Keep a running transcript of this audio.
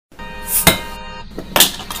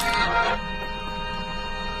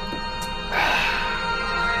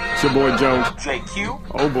It's your boy Jones. JQ.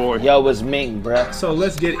 Oh boy. Yo, it's Ming, bruh. So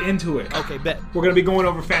let's get into it. Okay, bet. We're going to be going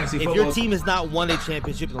over fantasy If football. your team has not won a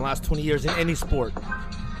championship in the last 20 years in any sport,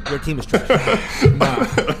 your team is trash.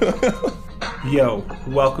 Yo,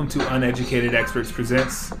 welcome to Uneducated Experts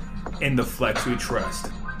Presents In the Flex We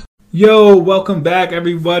Trust. Yo, welcome back,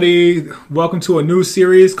 everybody. Welcome to a new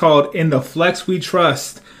series called In the Flex We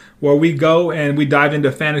Trust, where we go and we dive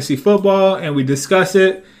into fantasy football and we discuss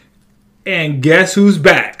it. And guess who's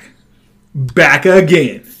back? Back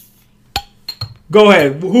again. Go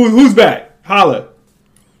ahead. Who's back? Holla.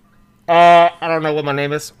 I don't know what my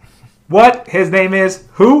name is. What? His name is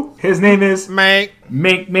who? His name is Mink.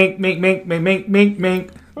 Mink.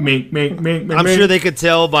 I'm sure they could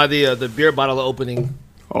tell by the beer bottle opening.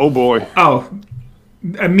 Oh boy. Oh,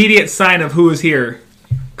 immediate sign of who is here.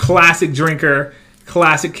 Classic drinker,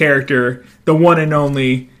 classic character, the one and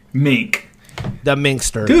only Mink. The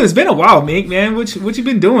Minkster. Dude, it's been a while, Mink, man. What you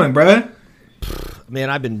been doing, bruh? Man,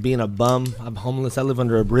 I've been being a bum. I'm homeless. I live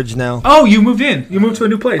under a bridge now. Oh, you moved in. You moved to a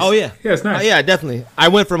new place. Oh, yeah. Yeah, it's nice. Yeah, definitely. I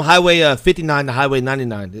went from Highway 59 to Highway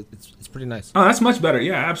 99. It's pretty nice. Oh, that's much better.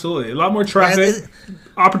 Yeah, absolutely. A lot more traffic.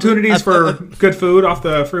 Opportunities for good food off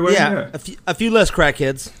the freeway. Yeah, a few less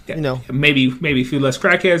crackheads, Yeah. you know. Maybe a few less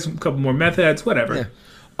crackheads, a couple more meth heads, whatever. Yeah.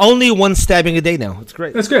 Only one stabbing a day now. It's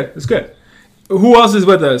great. That's good. That's good. Who else is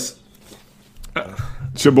with us?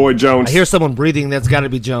 It's your boy Jones. I hear someone breathing. That's got to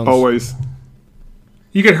be Jones. Always.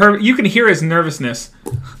 You can hear his nervousness.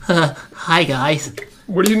 Hi, guys.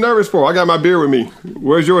 What are you nervous for? I got my beer with me.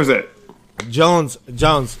 Where's yours at? Jones,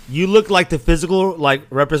 you look like the physical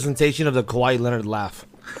representation of the Kawhi Leonard laugh.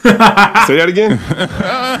 Say that again.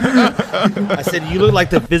 I said you look like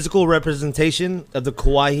the physical representation of the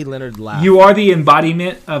Kawhi Leonard laugh. You are the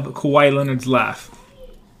embodiment of Kawhi Leonard's laugh.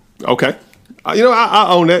 Okay. I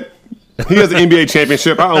own that. He has the NBA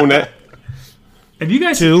championship. I own that. If you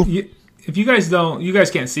guys Two. If you guys don't, you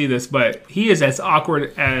guys can't see this, but he is as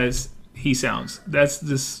awkward as he sounds.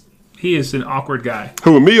 He is an awkward guy.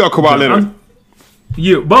 Who, me or Kawhi Leonard?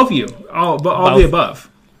 You, both of you, all the above.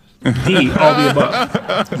 D, all the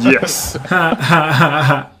above. Yes.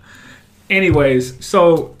 Anyways,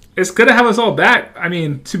 so it's good to have us all back. I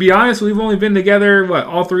mean, to be honest, we've only been together,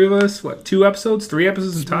 all three of us, 2 episodes, 3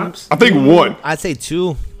 episodes in tops? I think one. I'd say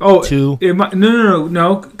 2. Oh, 2.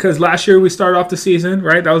 No, because last year we started off the season,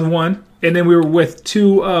 right? That was 1. And then we were with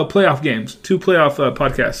 2 playoff games, 2 playoff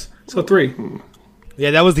podcasts. So 3.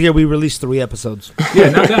 Yeah, that was the year we released 3 episodes.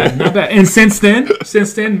 Yeah, not bad. And since then,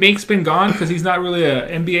 Mink's been gone because he's not really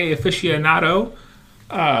an NBA aficionado.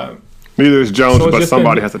 Neither is Jones, So it's but just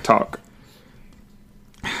somebody been- has to talk.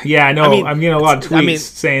 Yeah, I know. I mean, I'm getting a lot of tweets I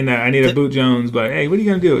saying that I need to boot Jones, but hey, what are you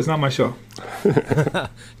going to do? It's not my show.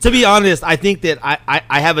 To be honest, I think that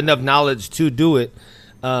I have enough knowledge to do it,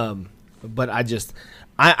 but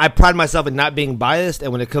I pride myself in not being biased,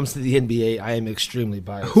 and when it comes to the NBA, I am extremely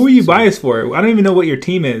biased. Who are you biased for? I don't even know what your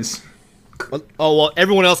team is. Oh, well,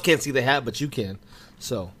 everyone else can't see the hat, but you can.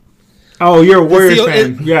 So. Oh, you're a Warriors It's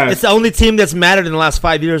fan. Yeah. It's the only team that's mattered in the last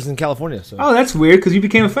 5 years in California. So. Oh, that's weird because you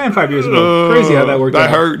became a fan 5 years ago. Crazy how that worked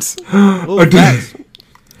That out. hurts. Ooh, facts.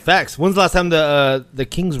 Facts. When's the last time the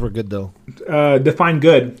Kings were good, though? Define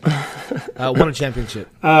good. Won a championship.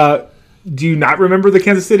 Do you not remember the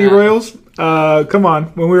Kansas City Royals? Come on.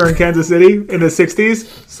 When we were in Kansas City in the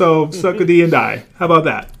 60s. So suck a D and die. How about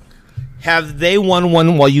that? Have they won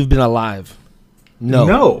one while you've been alive? No.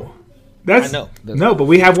 No. I know. No, but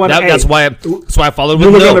we have one. That's why I followed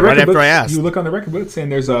You with look on no the right record after book, I asked. You look on the record book saying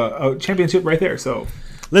there's a championship right there. So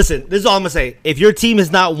Listen, this is all I'm going to say. If your team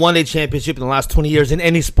has not won a championship in the last 20 years in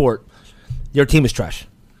any sport, your team is trash.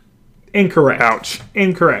 incorrect. Ouch.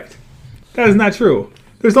 Incorrect. That is not true.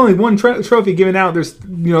 There's only one trophy given out. There's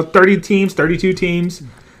 30 teams, 32 teams.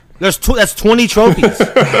 That's 20 trophies.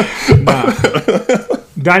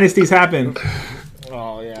 Dynasties happen.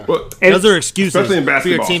 Oh, yeah. Well, Those are excuses especially in for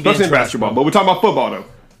your basketball. team being Especially in trash. basketball. But we're talking about football, though.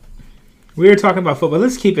 We were talking about football.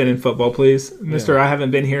 Let's keep it in football, please. Mister, I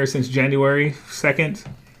haven't been here since January 2nd.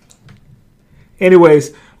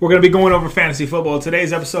 Anyways, we're going to be going over fantasy football.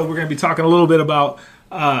 Today's episode, we're going to be talking a little bit about,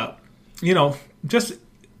 just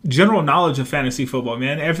general knowledge of fantasy football,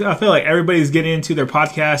 man. I feel like everybody's getting into their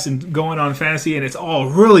podcast and going on fantasy, and it's all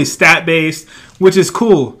really stat-based, which is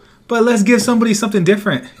cool. But let's give somebody something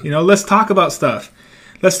different. Let's talk about stuff.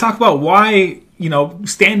 Let's talk about why,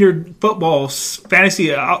 standard football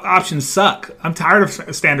fantasy options suck. I'm tired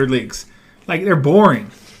of standard leagues. Like, they're boring.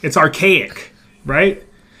 It's archaic, right?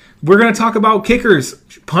 We're going to talk about kickers.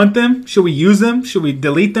 Punt them? Should we use them? Should we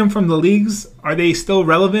delete them from the leagues? Are they still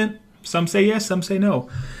relevant? Some say yes, some say no.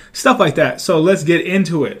 Stuff like that. So let's get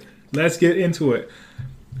into it.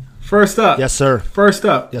 First up. Yes, sir. First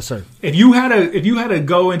up. Yes, sir. If you had to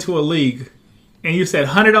go into a league and you said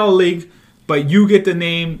 $100 league, but you get to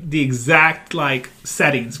name the exact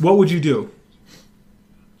settings, what would you do?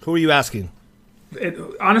 Who are you asking?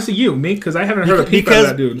 Honestly, me, because I haven't heard a peep out of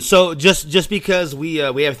that dude. So just because we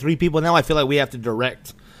have 3 people now, I feel like we have to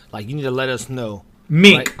direct. Like, you need to let us know.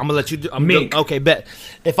 Mink. Like, I'm gonna let you do. Mink. Okay, bet.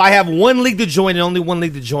 If I have one league to join and only one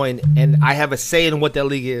league to join, and I have a say in what that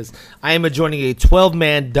league is, I am joining a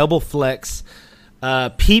 12-man double flex,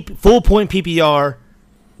 full point PPR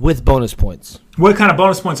with bonus points. What kind of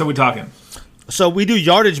bonus points are we talking? So we do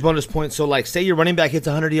yardage bonus points. So like, say your running back hits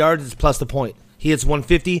 100 yards, it's plus the point. He hits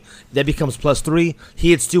 150, that becomes plus 3.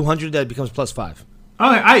 He hits 200, that becomes plus 5.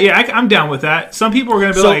 Okay, I'm down with that. Some people are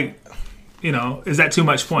gonna be is that too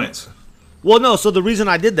much points? Well, no. So the reason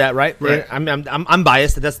I did that, right? Right. I'm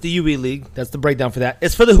biased. That's the UE league. That's the breakdown for that.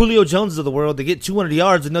 It's for the Julio Joneses of the world to get 200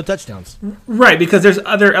 yards and no touchdowns. Right, because there's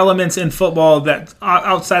other elements in football that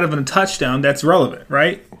outside of a touchdown that's relevant,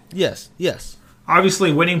 right? Yes.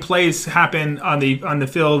 Obviously, winning plays happen on the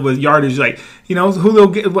field with yardage. Julio,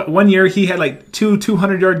 one year he had 2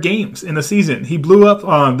 200-yard games in the season. He blew up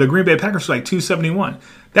the Green Bay Packers for 271.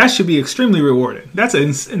 That should be extremely rewarded. That's an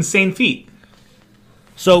insane feat.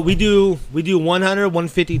 So we do 100,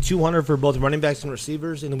 150, 200 for both running backs and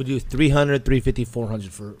receivers, and then we do 300, 350,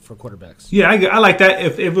 400 for quarterbacks. Yeah, I like that.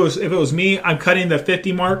 If it was me, I'm cutting the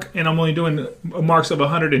 50 mark, and I'm only doing marks of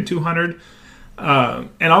 100 and 200,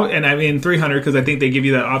 and I mean 300 because I think they give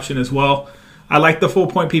you that option as well. I like the full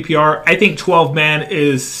point PPR. I think 12-man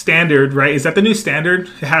is standard, right? Is that the new standard?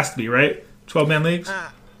 It has to be, right? 12-man leagues.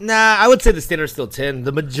 Nah, I would say the standard's still 10.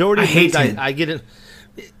 The majority of leagues 10. I get it.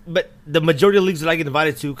 But the majority of leagues that I get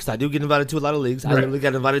invited to, because I do get invited to a lot of leagues, I literally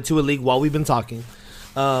got invited to a league while we've been talking.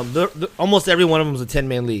 Almost every one of them is a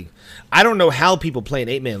 10-man league. I don't know how people play in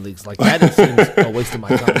 8-man leagues. Like, that seems a waste of my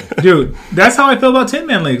time. Dude, that's how I feel about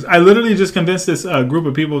 10-man leagues. I literally just convinced this group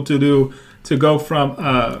of people to go from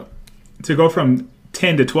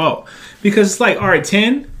 10 to 12 because it's all right,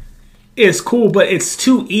 10 is cool, but it's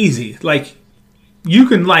too easy. Like, you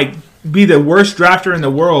can be the worst drafter in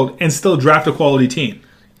the world and still draft a quality team.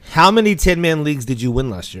 How many 10-man leagues did you win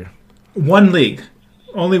last year? One league.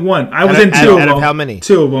 Only one. I was in 2 of them. Out of how many?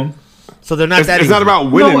 2 of them. So they're not that It's easy. not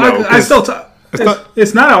about winning, though.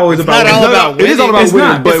 It's not always about winning. It is all about It's winning,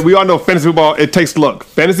 not. but we all know fantasy football, it takes luck.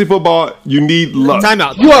 Fantasy football, you need luck. Time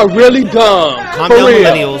out. You are really dumb. Calm For down, real.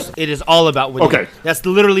 millennials. It is all about winning. Okay. That's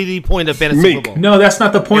literally the point of fantasy Mink. football. No, that's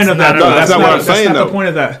not the point of that. not- no, that's not what I'm saying, That's not though. the point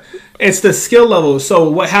of that. It's the skill level. So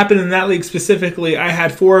what happened in that league specifically, I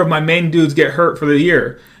had 4 of my main dudes get hurt for the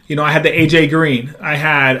year. I had the AJ Green. I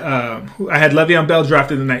had Le'Veon Bell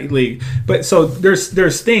drafted in that league. But so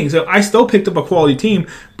there's things. So I still picked up a quality team.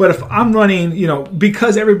 But if I'm running,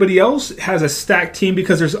 because everybody else has a stacked team,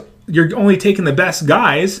 because you're only taking the best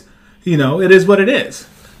guys, it is what it is.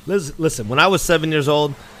 Listen, when I was 7 years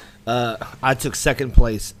old, I took second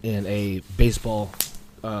place in a baseball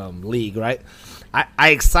league, right? I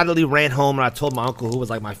excitedly ran home and I told my uncle, who was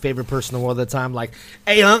my favorite person in the world at the time,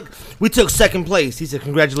 hey, Unc, we took second place. He said,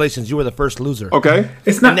 congratulations, you were the first loser. Okay.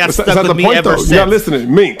 It's not. And that's That's stuck not with the me point, ever though. since. You're not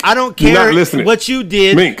listening. Mink. I don't You're care not listening. what you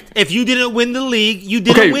did. Mink. If you didn't win the league, you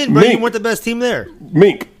didn't Okay, win, bro. You Mink. weren't the best team there.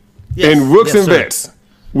 Mink. Yes. In Rooks Yes, and sir. Vets,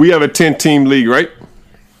 we have a 10-team league, right?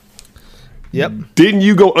 Yep. Didn't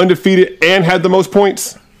you go undefeated and had the most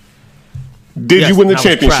points? Did Yes, you win the and I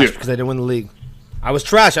was trash championship? because I didn't win the league. I was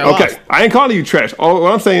trash. I Okay, lost. I ain't calling you trash. All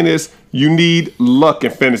what I'm saying is you need luck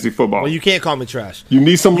in fantasy football. Well, you can't call me trash. You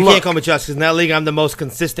need some You luck. can't call me trash because in that league, I'm the most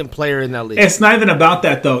consistent player in that league. It's not even about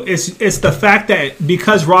that though. It's the fact that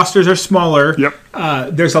because rosters are smaller,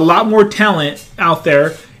 Yep. There's a lot more talent out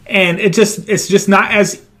there, and it's just not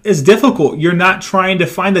as difficult. You're not trying to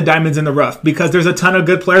find the diamonds in the rough because there's a ton of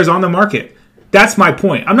good players on the market. That's my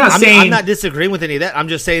point. I'm I'm not disagreeing with any of that. I'm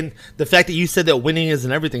just saying the fact that you said that winning isn't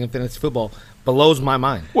everything in fantasy football blows my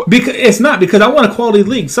mind. because it's not because I want a quality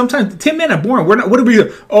league. Sometimes 10-man are boring. We're not. What are we?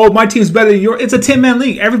 Oh, my team's better than yours. It's a 10-man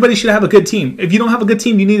league. Everybody should have a good team. If you don't have a good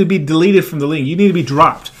team, you need to be deleted from the league. You need to be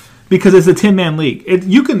dropped because it's a 10-man league.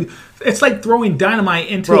 It's like throwing dynamite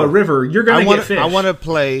into a river. You're gonna get fish. I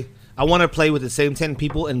want to play with the same 10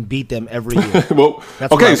 people and beat them every year. Well, That's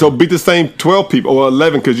what okay, I so want. beat the same 12 people or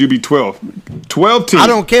 11 because you beat 12. 12 teams. I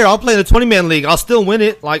don't care. I'll play in a 20-man league. I'll still win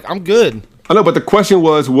it. I'm good. I know, but the question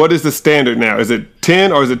was, what is the standard now? Is it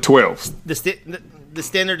 10 or is it 12? The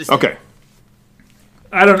standard is Okay.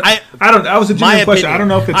 I don't. I was a My junior question. opinion. I don't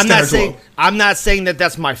know if it's I'm 10 not or 12. saying I'm not saying that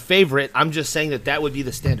that's my favorite. I'm just saying that would be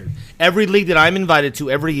the standard. Every league that I'm invited to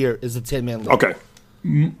every year is a 10-man league. Okay.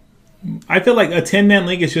 I feel like a 10-man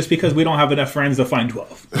league is just because we don't have enough friends to find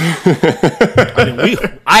 12.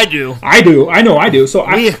 I do. I do. I know I do. So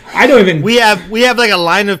I don't even. We have like a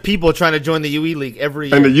line of people trying to join the UE League every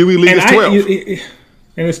year. And the UE League is 12.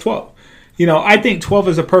 And it's 12. I think 12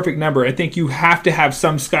 is a perfect number. I think you have to have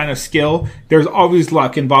some kind of skill. There's always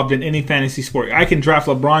luck involved in any fantasy sport. I can draft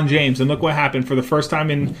LeBron James, and look what happened for the first time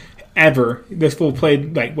in ever. This fool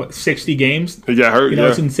played 60 games. Yeah, hurt.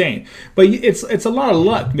 It's insane. But it's a lot of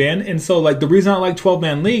luck, man. And so the reason I like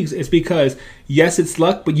 12-man leagues is because yes, it's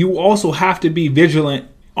luck, but you also have to be vigilant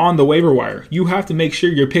on the waiver wire. You have to make sure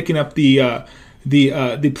you're picking up the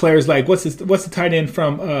players like what's the tight end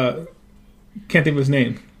from can't think of his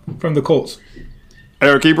name from the Colts.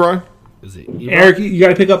 Eric Ebron. Is it Ebron? Eric, you got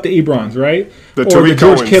to pick up the Ebrons, right? Or the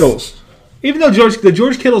George Kittles. Even though the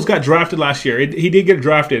George Kittles got drafted last year, he did get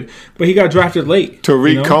drafted, but he got drafted late.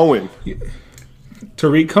 Tariq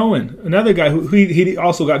Cohen, another guy who he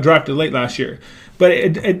also got drafted late last year.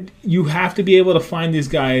 But you have to be able to find these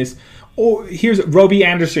guys. Or here's Robbie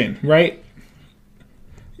Anderson, right?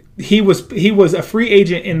 He was a free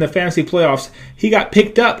agent in the fantasy playoffs. He got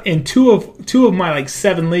picked up in two of my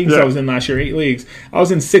 7 leagues I was in last year, 8 leagues. I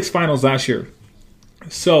was in 6 finals last year.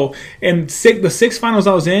 So, the 6 finals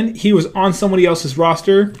I was in, he was on somebody else's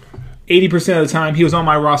roster 80% of the time. He was on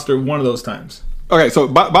my roster one of those times. Okay, so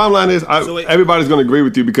bottom line is, everybody's going to agree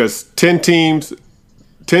with you because 10 team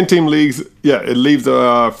leagues, it leaves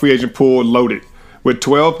the free agent pool loaded. With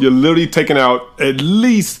 12, you're literally taking out at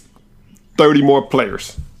least 30 more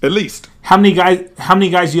players. At least. How many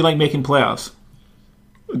guys do you like making playoffs?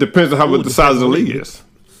 It depends on what the size of the league is.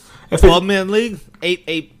 12-man league,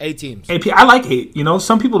 8 teams. I like 8.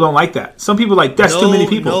 Some people don't like that. Some people that's too many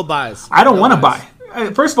people. No buys. I don't want to buy.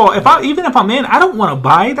 First of all, even if I'm in, I don't want to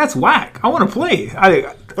buy. That's whack. I want to play.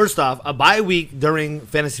 First off, a bye week during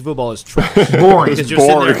fantasy football is trash. Boring. Because you're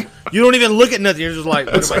sitting there, you don't even look at nothing. You're just like,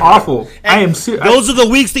 it's awful. I am serious. Those are the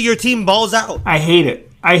weeks that your team balls out. I hate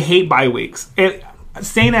it. I hate bye weeks.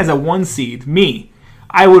 Staying as a 1 seed,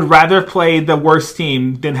 I would rather play the worst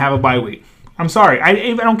team than have a bye week. I'm sorry.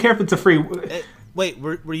 I don't care if it's a free. Wait,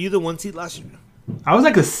 were you the 1 seed last year? I was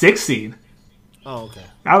like a 6 seed. Oh, okay.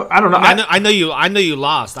 I don't know. I know you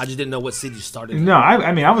lost. I just didn't know what seed you started. No,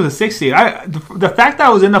 I was a 6 seed. The fact that I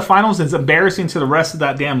was in the finals is embarrassing to the rest of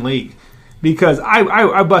that damn league because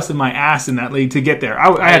I busted my ass in that league to get there.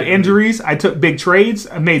 I had injuries. I took big trades.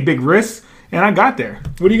 I made big risks, and I got there.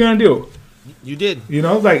 What are you gonna do? You did. I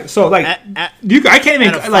can't even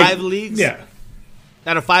out of 5 leagues. Yeah.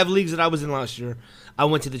 Out of 5 leagues that I was in last year, I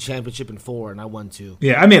went to the championship in 4 and I won 2.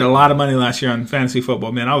 Yeah, I made a lot of money last year on fantasy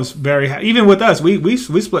football, man. I was very happy. Even with us, we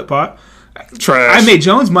split pot. Trash. I made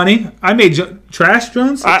Jones money. I made trash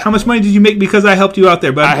Jones. How much money did you make because I helped you out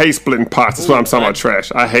there, bud? I hate splitting pots. That's why I'm talking about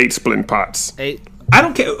trash. I hate splitting pots. 8. I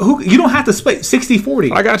don't care. You don't have to split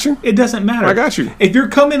 60-40. I got you. It doesn't matter. I got you. If you're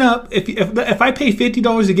coming up, if I pay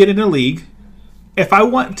 $50 to get in a league, if I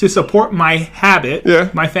want to support my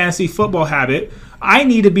habit, my fantasy football habit, I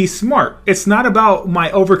need to be smart. It's not about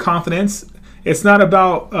my overconfidence. It's not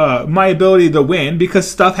about my ability to win because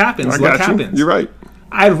stuff happens. Luck happens. You're right.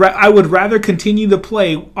 I would rather continue to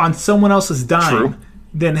play on someone else's dime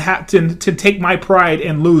than have to take my pride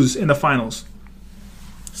and lose in the finals.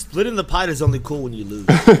 Splitting the pot is only cool when you lose.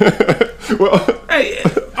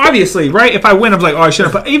 Obviously, right? If I win, I'm like, I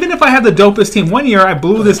shouldn't. But even if I had the dopest team, one year I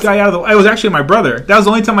blew this guy out of the. It was actually my brother. That was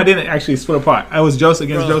the only time I didn't actually split a pot. I was Joseph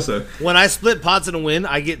against Joseph. When I split pots and win,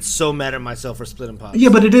 I get so mad at myself for splitting pots. Yeah,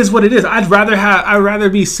 but it is what it is. I'd rather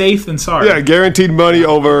be safe than sorry. Yeah, guaranteed money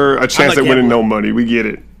over a chance at winning no money. We get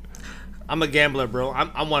it. I'm a gambler, bro.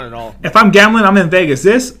 I want it all. If I'm gambling, I'm in Vegas.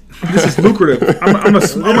 This is lucrative. I'm a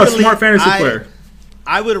smart fantasy player.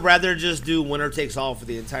 I would rather just do winner takes all for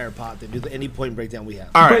the entire pot than do any point breakdown we have.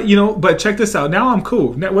 All right. But check this out. Now I'm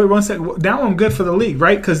cool. Now, wait 1 second. Now I'm good for the league,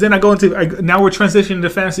 right? Because then now we're transitioning to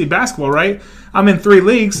fantasy basketball, right? I'm in 3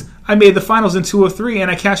 leagues. I made the finals in 2 of 3, and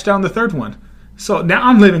I cashed out in the 3rd one. So now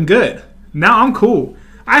I'm living good. Now I'm cool.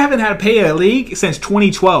 I haven't had to pay a league since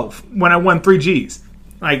 2012 when I won 3 Gs.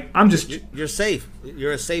 I'm just. You're safe.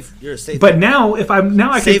 You're a safe. But now,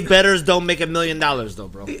 safe bettors don't make $1 million though,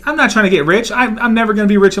 bro. I'm not trying to get rich. I'm never going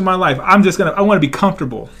to be rich in my life. I want to be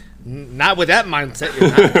comfortable. Not with that mindset.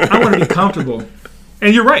 You're not. I want to be comfortable.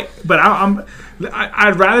 And you're right. But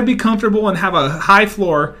I'd rather be comfortable and have a high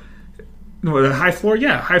floor. A high floor,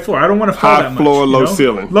 high floor. I don't want to fall that much. High floor, low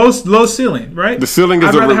ceiling. Low ceiling, right? The ceiling is.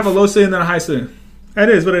 I'd rather have a low ceiling than a high ceiling. That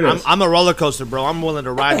is what it is. I'm a roller coaster, bro. I'm willing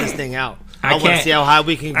to ride this thing out. I want to see how high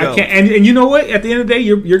we can go. I can't, and you know what? At the end of the day,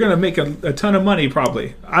 you're going to make a ton of money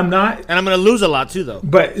probably. I'm not, and I'm going to lose a lot too, though.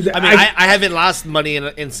 But I mean, I haven't lost money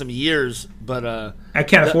in some years, but I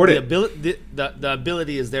can't afford it. The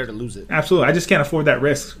ability is there to lose it. Absolutely, I just can't afford that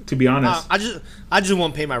risk. To be honest, I just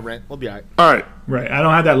won't pay my rent. We'll be all right. All right, right. I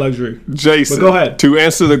don't have that luxury. Jason, but go ahead. To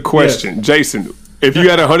answer the question, yes. Jason, if you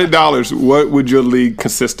had $100, what would your league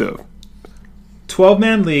consist of?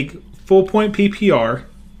 12-man league, full point PPR.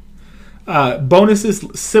 Bonuses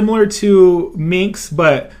similar to Minks,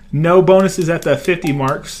 but no bonuses at the 50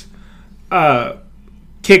 marks.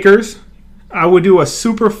 Kickers, I would do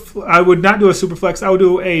I would not do a super flex. I would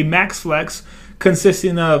do a max flex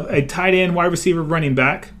consisting of a tight end, wide receiver, running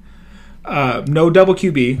back. No double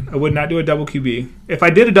QB. I would not do a double QB. If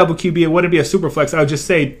I did a double QB, it wouldn't be a super flex. I would just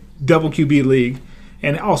say double QB league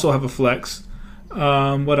and also have a flex.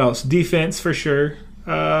 What else? Defense for sure.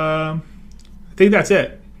 I think that's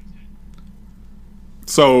it.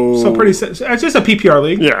 So pretty. It's just a PPR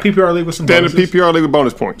league. Yeah, PPR league with some standard bonuses. PPR league with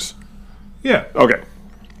bonus points. Yeah. Okay.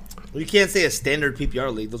 Well, you can't say a standard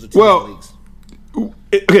PPR league. Those are two leagues.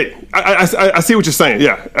 Okay, I see what you're saying.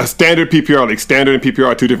 Yeah, a standard PPR league. Standard and PPR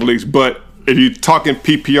are two different leagues. But if you're talking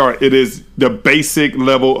PPR, it is the basic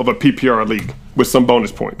level of a PPR league with some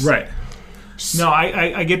bonus points. Right. No,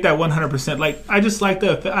 I get that 100%. Like I just like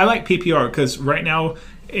I like PPR because right now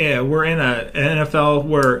we're in an NFL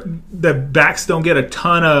where the backs don't get a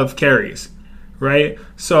ton of carries, right?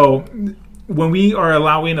 So when we are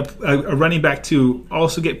allowing a running back to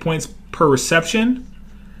also get points per reception,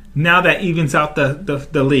 now that evens out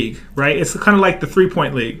the league, right? It's kind of like the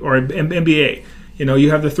 3-point league or NBA. You know,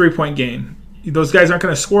 you have the 3-point game. Those guys aren't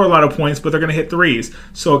going to score a lot of points, but they're going to hit threes.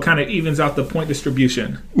 So it kind of evens out the point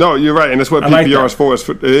distribution. No, you're right. And that's what PPR is for.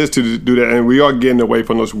 It is to do that. And we are getting away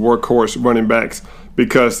from those workhorse running backs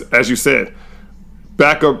because, as you said,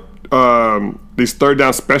 backup these third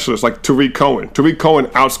down specialists like Tariq Cohen. Tariq Cohen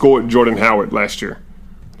outscored Jordan Howard last year.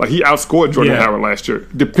 Like he outscored Jordan Howard last year,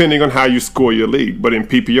 depending on how you score your league. But in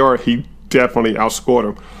PPR, he definitely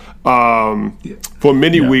outscored him. For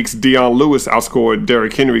many weeks, Deion Lewis outscored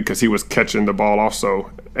Derrick Henry because he was catching the ball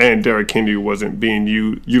also, and Derrick Henry wasn't being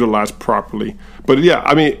utilized properly. But yeah,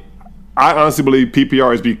 I mean, I honestly believe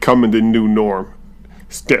PPR is becoming the new norm.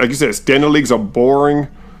 Like you said, standard leagues are boring.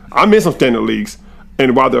 I'm in some standard leagues,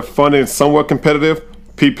 and while they're fun and somewhat competitive,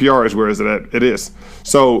 PPR is where it is.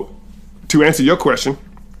 So to answer your question,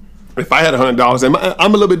 if I had $100, and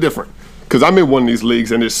I'm a little bit different because I'm in one of these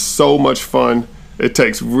leagues, and it's so much fun. It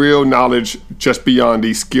takes real knowledge just beyond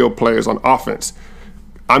these skilled players on offense.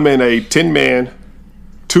 I'm in a 10-man,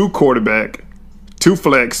 2 quarterback, 2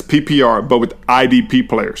 flex PPR, but with IDP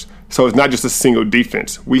players. So it's not just a single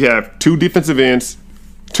defense. We have 2 defensive ends,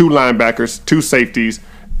 2 linebackers, 2 safeties,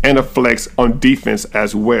 and a flex on defense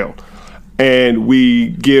as well. And we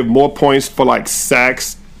give more points for like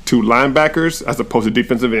sacks to linebackers as opposed to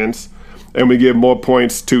defensive ends. And we give more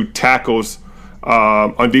points to tackles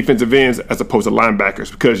on defensive ends as opposed to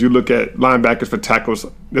linebackers, because you look at linebackers for tackles,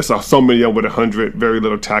 there's so many of them with 100, very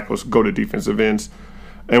little tackles go to defensive ends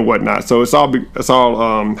and whatnot. So it's all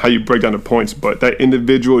how you break down the points. But that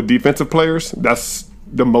individual defensive players, that's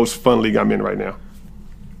the most fun league I'm in right now.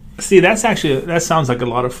 See, that sounds like a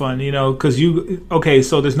lot of fun, you know, because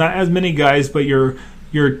so there's not as many guys, but you're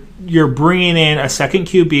bringing in a second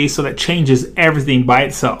QB, so that changes everything by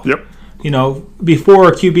itself. Yep. You know, before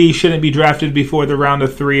a QB shouldn't be drafted before the round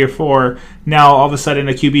of 3 or 4. Now, all of a sudden,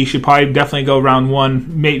 a QB should probably definitely go round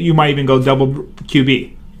 1. Maybe you might even go double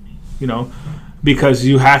QB. You know, because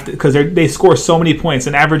you have to, because they score so many points.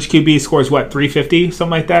 An average QB scores what, 350,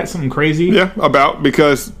 something like that, something crazy. Yeah,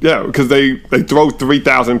 because they throw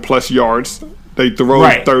 3,000 plus yards. They throw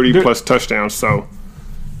 30 plus touchdowns. So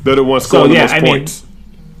they're the ones scoring the most points.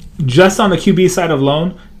 Just on the QB side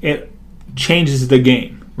alone, it changes the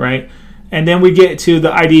game, right? And then we get to the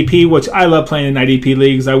IDP, which I love playing in IDP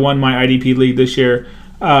leagues. I won my IDP league this year.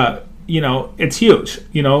 You know, it's huge.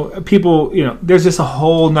 You know, people, you know, there's just a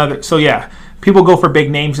whole nother. So, yeah, people go for big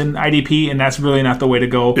names in IDP, and that's really not the way to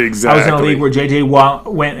go. Exactly. I was in a league where JJ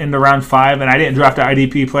Watt went in the round 5, and I didn't draft an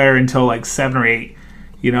IDP player until like 7 or 8.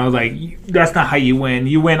 You know, like, that's not how you win.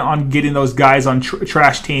 You win on getting those guys on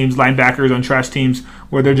trash teams, linebackers on trash teams,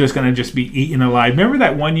 where they're just going to just be eaten alive. Remember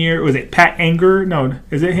that one year? Was it Pat Anger? No,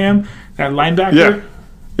 is it him? That linebacker?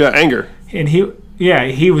 Yeah, Anger. And he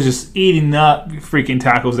was just eating up freaking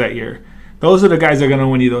tackles that year. Those are the guys that are going to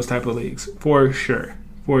win you those type of leagues. For sure.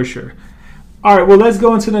 For sure. All right, well, let's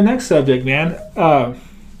go into the next subject, man.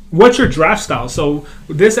 What's your draft style? So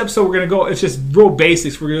this episode, we're going to go, it's just real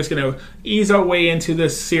basics. We're just going to ease our way into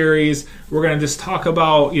this series. We're going to just talk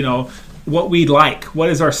about, you know, what we like. What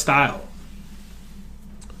is our style?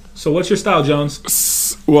 So what's your style,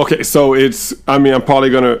 Jones? Well, okay, so it's. I mean, I'm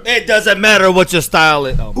probably gonna. It doesn't matter what your style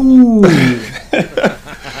is. Oh. Ooh,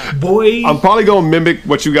 boy. I'm probably gonna mimic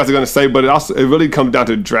what you guys are gonna say, but it really comes down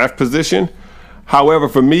to draft position. However,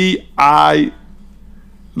 for me, I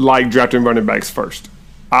like drafting running backs first.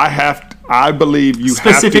 I believe you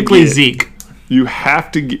specifically have to get, Zeke. You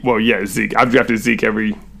have to get. Well, yeah, Zeke. I've drafted Zeke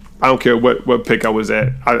every. I don't care what pick I was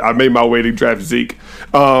at. I made my way to draft Zeke,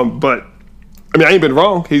 but I mean, I ain't been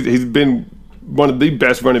wrong. He's been one of the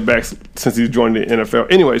best running backs since he's joined the NFL.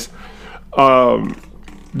 Anyways,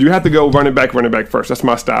 you have to go running back first. That's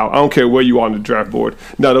my style. I don't care where you are on the draft board.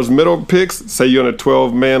 Now, those middle picks, say you're in a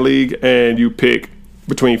 12-man league and you pick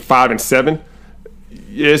between 5 and 7,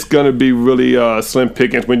 it's going to be really slim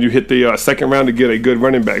pickings when you hit the second round to get a good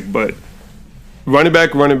running back. But running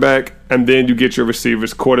back, and then you get your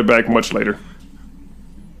receivers, quarterback much later.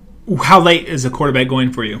 How late is a quarterback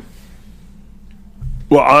going for you?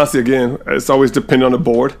 Well, honestly, again, it's always dependent on the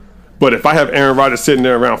board. But if I have Aaron Rodgers sitting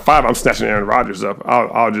there around 5, I'm snatching Aaron Rodgers up.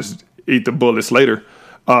 I'll just eat the bullets later.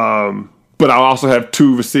 But I'll also have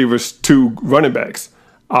 2 receivers, 2 running backs.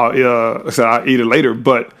 I'll eat it later.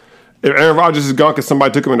 But if Aaron Rodgers is gone because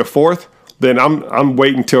somebody took him in the 4th, then I'm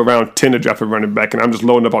waiting until around 10 to draft a running back, and I'm just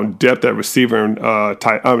loading up on depth at receiver and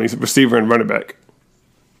receiver and running back.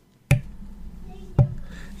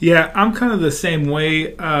 Yeah, I'm kind of the same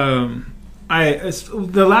way.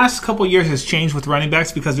 The last couple of years has changed with running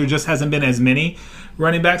backs because there just hasn't been as many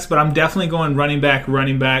running backs, but I'm definitely going running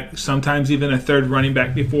back, sometimes even a third running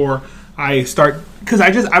back before I start, because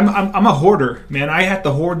I'm a hoarder, man. I have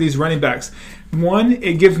to hoard these running backs. 1,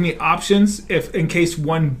 it gives me options if in case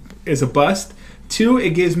one is a bust. 2, it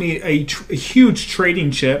gives me a huge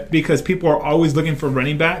trading chip because people are always looking for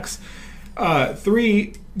running backs.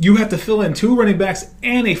 3, you have to fill in 2 running backs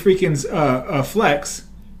and a freaking flex.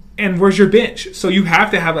 And where's your bench? So you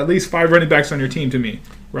have to have at least 5 running backs on your team to me,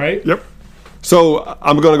 right? Yep. So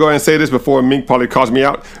I'm going to go ahead and say this before Mink probably calls me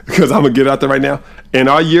out because I'm going to get out there right now. In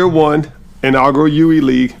our year 1 inaugural UE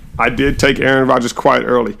League, I did take Aaron Rodgers quite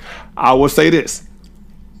early. I will say this.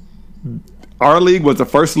 Our league was the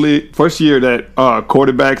first year that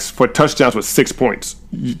quarterbacks for touchdowns was 6 points.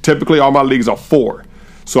 Typically, all my leagues are 4.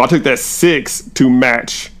 So I took that 6 to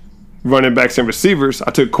match running backs and receivers. I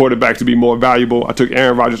took quarterback to be more valuable. I took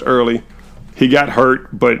Aaron Rodgers early. He got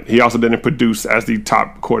hurt, but he also didn't produce as the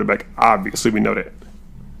top quarterback. Obviously, we know that.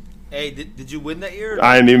 Hey, did you win that year?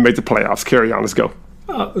 I didn't even make the playoffs. Carry on. Let's go.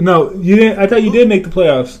 No, you didn't. I thought you did make the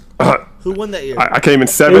playoffs. Who won that year? I came in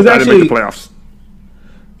 7th. I didn't make the playoffs.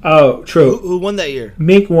 Oh, true. Who won that year?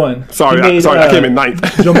 Mink won. Sorry, I came in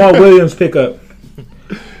 9th. Jamal Williams pickup.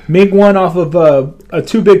 Mink won off of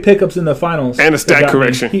 2 big pickups in the finals. And a stat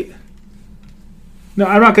correction. No,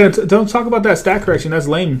 I'm not going to. Don't talk about that stat correction. That's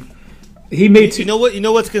lame. He made. You know what? You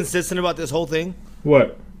know what's consistent about this whole thing?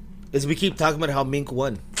 What? Is we keep talking about how Mink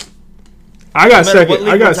won. I got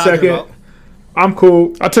second. I'm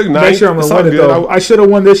cool. I took 9th. Next year I'm going to win it, though. I should have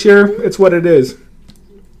won this year. It's what it is.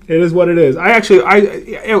 It is what it is.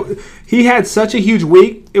 He had such a huge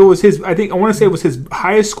week. It was his. I want to say it was his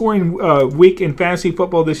highest scoring week in fantasy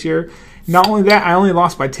football this year. Not only that, I only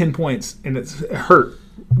lost by 10 points, and it hurt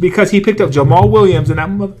because he picked up Jamal Williams, and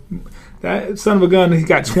that son of a gun, he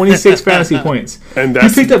got 26 fantasy points. And you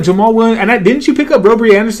picked up Jamal Williams, and didn't you pick up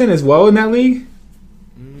Roby Anderson as well in that league?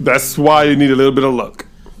 That's why you need a little bit of luck.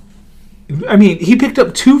 I mean, he picked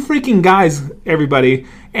up 2 freaking guys, everybody,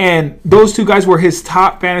 and those 2 guys were his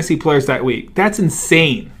top fantasy players that week. That's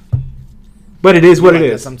insane. But it is what it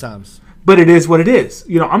is. Sometimes. But it is what it is.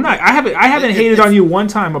 You know, I haven't hated on you one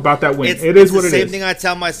time about that win. It is what it is. It's the same thing I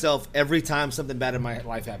tell myself every time something bad in my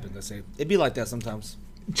life happens. I say it'd be like that sometimes.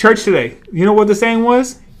 Church today. You know what the saying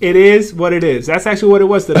was? It is what it is. That's actually what it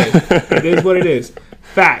was today. It is what it is.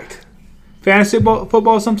 Fact. Fantasy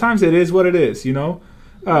football, sometimes it is what it is, you know?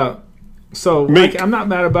 So I'm not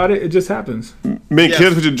mad about it. It just happens. Mink,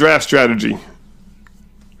 here's with your draft strategy.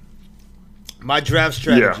 My draft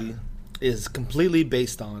strategy is completely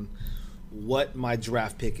based on what my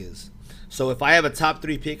draft pick is. So if I have a top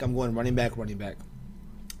 3 pick, I'm going running back.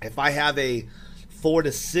 If I have a 4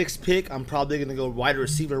 to 6 pick, I'm probably going to go wide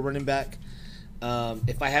receiver, running back.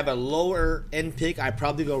 If I have a lower end pick, I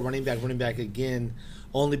probably go running back again.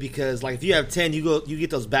 Only because, like, if you have 10, you get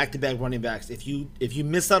those back-to-back running backs. If you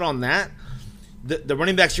miss out on that, the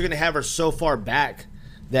running backs you're going to have are so far back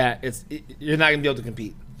that you're not going to be able to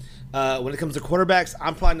compete. When it comes to quarterbacks,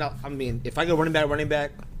 I'm probably not. I mean, if I go running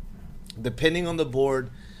back, depending on the board,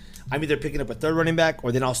 I'm either picking up a 3rd running back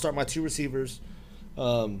or then I'll start my 2 receivers.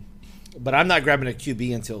 But I'm not grabbing a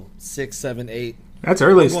QB until 6, 7, 8. That's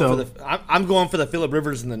early still. I'm going for the Phillip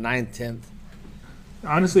Rivers in the 9th, 10th.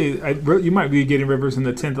 Honestly, you might be getting Rivers in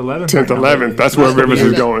the 10th, 11th. 10th, 11th. That's where Rivers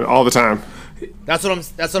is going all the time. That's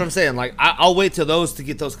what I'm saying. Like I'll wait till those to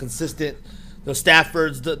get those consistent, those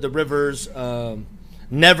Staffords, the Rivers,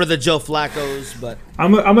 never the Joe Flacco's. But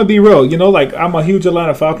I'm gonna be real. You know, like I'm a huge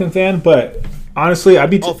Atlanta Falcon fan, but honestly,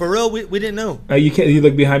 for real, we didn't know. You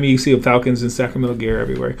look behind me, you see Falcons and Sacramento gear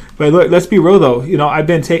everywhere. But look, let's be real though. You know, I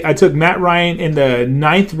took Matt Ryan in the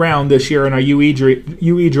 9th round this year in our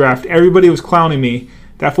UE draft. Everybody was clowning me.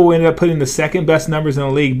 That fool ended up putting the second best numbers in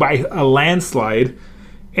the league by a landslide.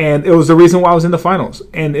 And it was the reason why I was in the finals.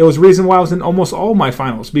 And it was the reason why I was in almost all my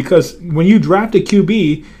finals. Because when you draft a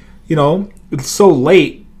QB, you know, it's so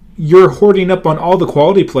late, you're hoarding up on all the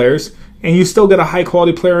quality players, and you still get a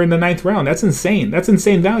high-quality player in the 9th round. That's insane. That's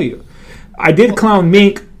insane value. I did clown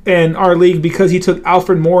Mink in our league because he took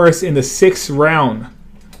Alfred Morris in the 6th round,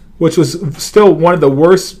 which was still one of the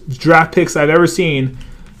worst draft picks I've ever seen.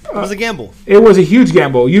 It was a gamble. It was a huge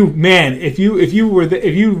gamble. If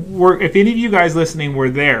any of you guys listening were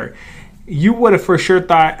there, you would have for sure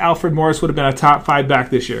thought Alfred Morris would have been a top 5 back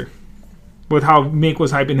this year, with how Mink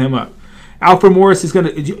was hyping him up. Alfred Morris is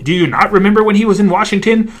gonna. Do you not remember when he was in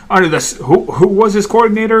Washington under this? Who was his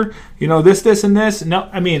coordinator? You know, this, and this. No,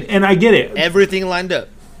 I mean, and I get it. Everything lined up.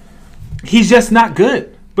 He's just not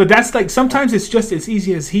good. But that's like sometimes it's just as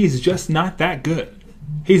easy as he's just not that good.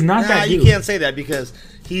 He's not that good. You can't say that because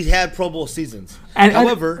he's had Pro Bowl seasons.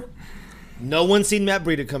 However, no one's seen Matt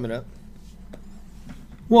Breida coming up.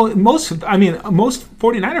 Well, most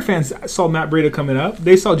 49er fans saw Matt Breida coming up.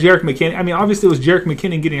 They saw Jerick McKinnon. I mean, obviously it was Jerick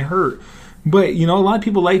McKinnon getting hurt. But, you know, a lot of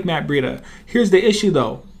people like Matt Breida. Here's the issue,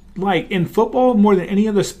 though. Like, in football, more than any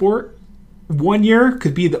other sport, 1 year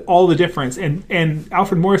could be all the difference. And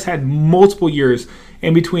Alfred Morris had multiple years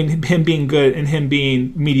in between him being good and him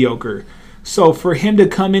being mediocre. So for him to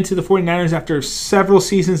come into the 49ers after several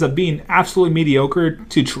seasons of being absolutely mediocre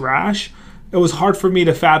to trash, it was hard for me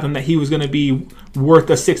to fathom that he was going to be worth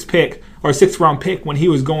a 6th round pick when he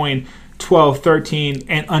was going 12, 13,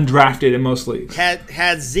 and undrafted in most leagues.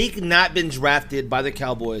 Had Zeke not been drafted by the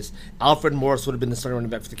Cowboys, Alfred Morris would have been the starting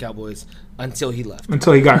running back for the Cowboys until he left.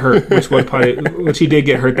 Until he got hurt, which he did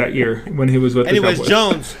get hurt that year when he was with the Cowboys. Anyways,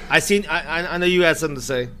 Jones, I know you had something to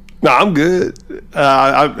say. No, I'm good.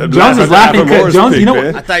 Jones is laughing because Jones, you know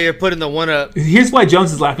what? I thought you were putting the one up. Here's why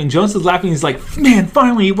Jones is laughing. Jones is laughing. He's like, man,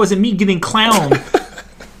 finally, it wasn't me getting clowned.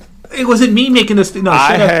 It wasn't me making this. No,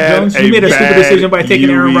 shut up, Jones. You made a stupid decision by taking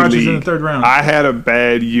Aaron Rodgers in the 3rd round. I had a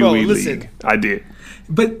bad UE league. I did.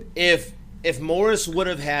 But if Morris would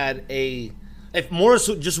have had if Morris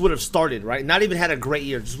just would have started, right? Not even had a great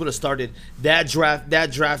year, just would have started that draft.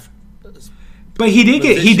 But he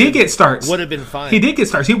did get starts. Would have been fine. He did get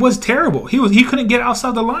starts. He was terrible. He couldn't get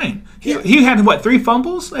outside the line. He had 3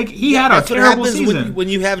 fumbles? Like he had a terrible season. When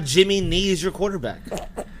you have Jimmy Nee as your quarterback.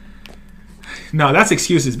 No, that's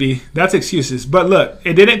excuses, B. That's excuses. But look,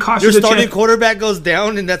 it didn't cost you the chance. Your starting quarterback goes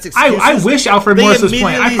down, and that's excuses. I wish Alfred Morris was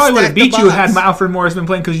playing. I probably would have beat you had Alfred Morris been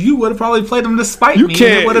playing because you would have probably played him despite me.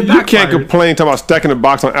 You can't complain about stacking the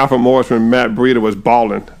box on Alfred Morris when Matt Breida was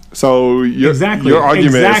balling. So your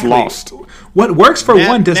argument is lost. What works for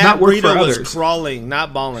one does not work for others. Was crawling,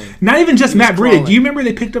 not balling. Not even just Matt Breida. Do you remember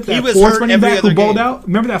they picked up that 4th running back who balled out?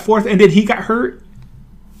 Remember that 4th, and then he got hurt?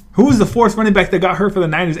 Who was the 4th running back that got hurt for the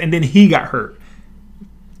Niners, and then he got hurt?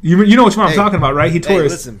 You know what I'm talking about, right? He tore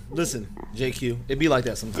his... Listen, JQ. It be like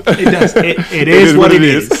that sometimes. It does. It is what it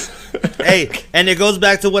is. Hey, and it goes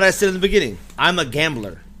back to what I said in the beginning. I'm a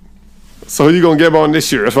gambler. So who you gonna gamble on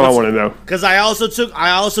this year? That's what I want to know. Because I also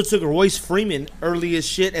took Royce Freeman early as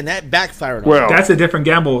shit, and that backfired. Well, that's a different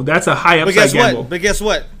gamble. That's a high upside gamble. But guess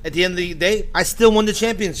what? At the end of the day, I still won the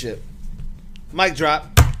championship. Mic drop.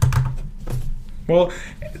 Well,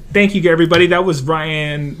 thank you, everybody. That was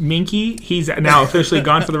Ryan Minky. He's now officially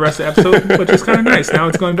gone for the rest of the episode, which is kind of nice. Now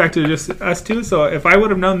it's going back to just us two. So if I would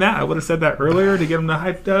have known that, I would have said that earlier to get him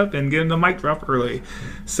hyped up and get him the mic drop early.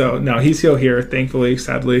 So no, he's still here, thankfully,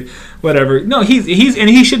 sadly, whatever. No, he's and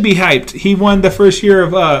he should be hyped. He won the first year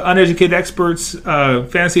of Uneducated Experts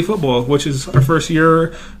Fantasy Football, which is our first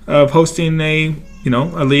year of hosting a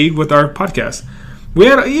league with our podcast.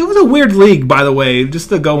 It was a weird league, by the way, just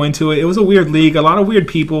to go into it. It was a weird league, a lot of weird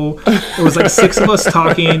people. It was like 6 of us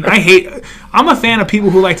talking. I'm a fan of people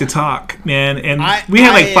who like to talk, man, and we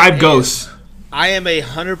had 5 ghosts. I am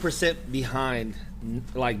 100% behind,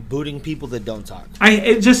 booting people that don't talk.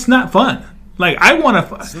 It's just not fun. I want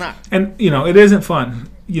to. It's not. And, it isn't fun.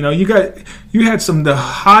 You had some of the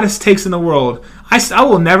hottest takes in the world. I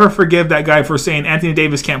will never forgive that guy for saying Anthony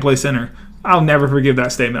Davis can't play center. I'll never forgive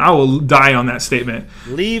that statement. I will die on that statement.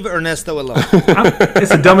 Leave Ernesto alone. It's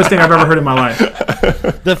the dumbest thing I've ever heard in my life.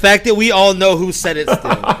 The fact that we all know who said it still.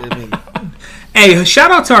 I mean, Hey,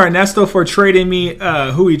 shout out to Ernesto for trading me,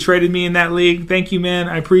 who he traded me in that league. Thank you, man.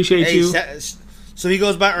 I appreciate you. So he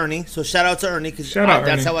goes by Ernie. So shout out to Ernie because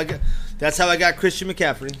that's how I got Christian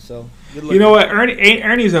McCaffrey. So good luck. You know what?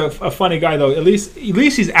 Ernie's a funny guy though. At least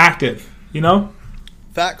he's active. You know.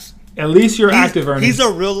 Facts. At least you're active, Ernie. He's a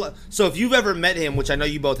real. So if you've ever met him, which I know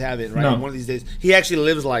you both haven't, right? No. One of these days, he actually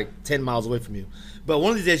lives like 10 miles away from you. But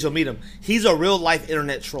one of these days you'll meet him. He's a real life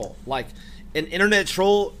internet troll, like an internet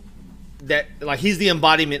troll. That like he's the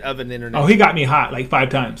embodiment of an internet. Oh, he got me hot like 5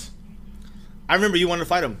 times. I remember you wanted to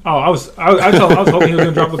fight him. Oh, I was hoping he was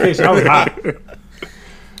gonna drop location. I was hot.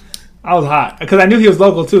 I was hot because I knew he was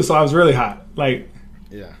local too, so I was really hot. Like,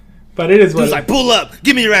 yeah. But it is what. He was like, pull up,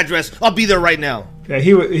 give me your address, I'll be there right now. Yeah,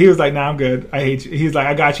 he was like, nah, I'm good. I hate you. He's like,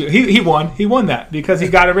 I got you. He won that because he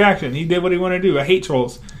got a reaction. He did what he wanted to do. I hate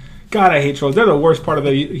trolls. God, I hate trolls. They're the worst part of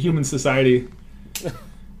the human society.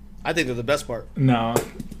 I think they're the best part. No.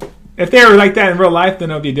 If they were like that in real life, then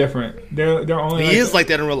it would be different. They're only. He is like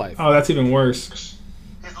that in real life. Oh, that's even worse.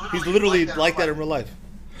 He's literally like that in real life.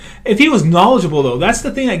 If he was knowledgeable, though, that's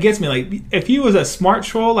the thing that gets me. Like, if he was a smart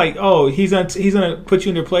troll, like, oh, he's gonna put you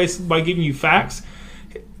in your place by giving you facts.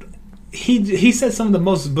 He said some of the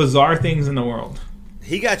most bizarre things in the world.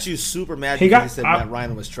 He got you super mad because he said Matt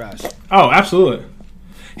Ryan was trash. Oh, absolutely.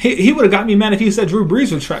 He would have got me mad if he said Drew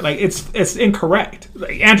Brees was trash. Like it's incorrect.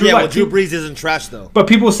 Like Andrew Luck. Well, Drew Brees isn't trash though. But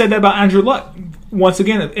people said that about Andrew Luck. Once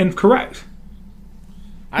again, incorrect.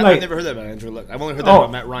 I've never heard that about Andrew Luck. I've only heard that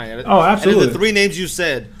about Matt Ryan. Oh, absolutely. And of the 3 names you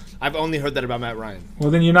said, I've only heard that about Matt Ryan.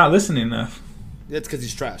 Well, then you're not listening enough. It's because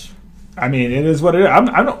he's trash. I mean, it is what it is.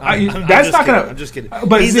 That's not gonna. I'm just kidding.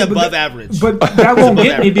 But he's above average. But that won't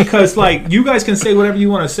get me because like you guys can say whatever you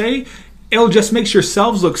want to say. It'll just make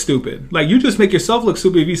yourselves look stupid. Like, you just make yourself look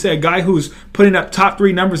stupid if you say a guy who's putting up top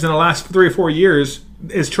 3 numbers in the last 3 or 4 years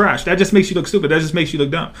is trash. That just makes you look stupid. That just makes you look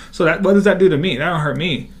dumb. So what does that do to me? That don't hurt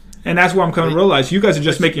me. And that's where I'm coming to realize you guys are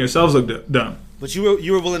just making yourselves look dumb. But you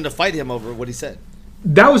were willing to fight him over what he said.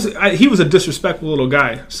 He was a disrespectful little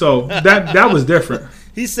guy. So that was different.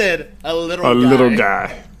 He said a little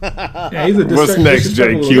guy. Yeah, he's a What's next,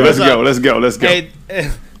 JQ? Let's go.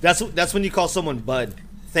 Hey, that's when you call someone bud.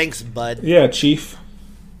 Thanks, bud. Yeah, Chief.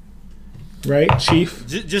 Right, Chief.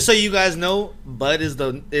 Just so you guys know, Bud is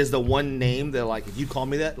the one name that, like, if you call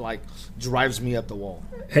me that, like, drives me up the wall.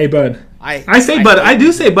 Hey, Bud. I say Bud. I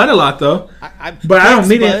do say Bud a lot though. But I don't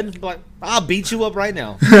mean Bud, it. Like, I'll beat you up right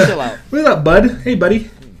now. Chill out. What's up, Bud? Hey, buddy.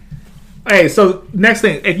 Hey, so next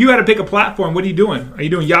thing, if you had to pick a platform, what are you doing? Are you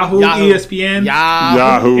doing Yahoo. ESPN,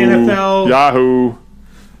 Yahoo, NFL, Yahoo?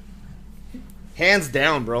 Hands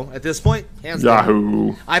down, bro. At this point, hands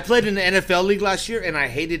Yahoo. down. I played in the NFL league last year, and I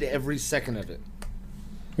hated every second of it.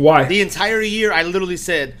 Why? The entire year, I literally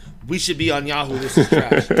said, we should be on Yahoo. This is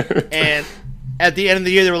trash. And at the end of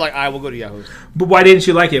the year, they were like, all right, we'll go to Yahoo. But why didn't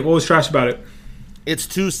you like it? What was trash about it? It's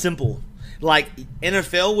too simple. Like,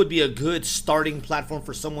 NFL would be a good starting platform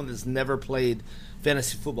for someone that's never played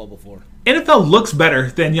fantasy football before. NFL looks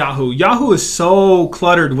better than Yahoo. Yahoo is so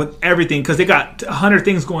cluttered with everything because they got 100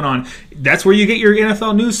 things going on. That's where you get your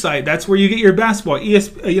NFL news site. That's where you get your basketball.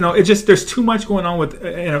 It just there's too much going on with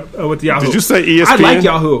Yahoo. Did you say ESPN? I like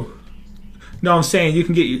Yahoo. No, I'm saying you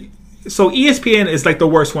can get. So ESPN is like the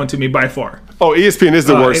worst one to me by far. Oh, ESPN is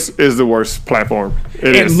the worst. Is the worst platform.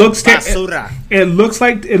 It looks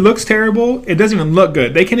it looks terrible. It doesn't even look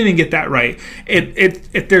good. They can't even get that right.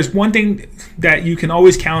 If there's one thing that you can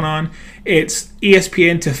always count on, it's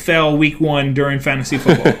ESPN to fail week 1 during fantasy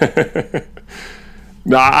football.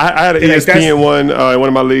 No, I had an ESPN one in one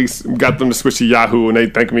of my leagues. Got them to switch to Yahoo, and they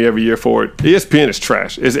thank me every year for it. ESPN is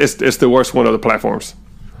trash. It's the worst one of the platforms.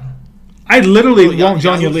 I literally won't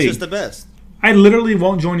join your league. Just the best. I literally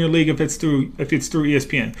won't join your league if it's through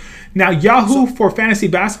ESPN. Now Yahoo for fantasy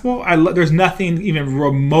basketball, there's nothing even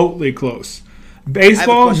remotely close.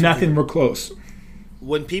 Baseball, nothing close.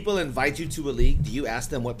 When people invite you to a league, do you ask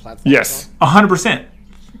them what platform? Yes, 100%.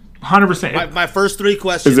 100%. My first 3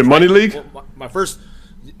 questions. Is it Money League? My first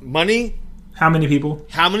money. How many people?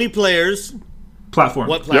 How many players? Platform.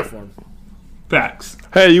 What platform? Yep. Facts.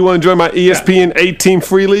 Hey, you want to join my ESPN 8-team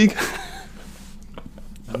free league?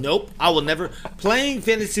 Nope, I will never. Playing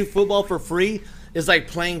fantasy football for free is like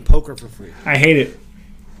playing poker for free. I hate it.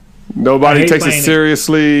 Nobody takes it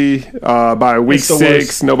seriously. By week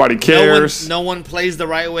 6, nobody cares. No one plays the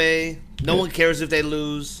right way. No one cares if they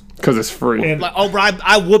lose. Because it's free. Like, oh, bro,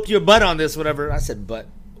 I whooped your butt on this, whatever. I said, but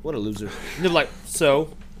what a loser. And they're like,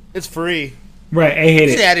 so it's free. Right, I hate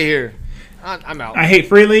it. Get out of here. I'm out. I hate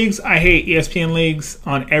free leagues. I hate ESPN leagues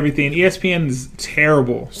on everything. ESPN is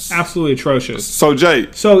terrible. Absolutely atrocious. So,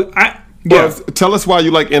 Jay. So, Well, tell us why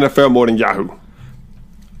you like NFL more than Yahoo.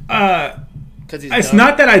 It's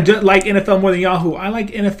not that I like NFL more than Yahoo. I like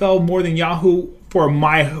NFL more than Yahoo for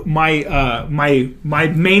my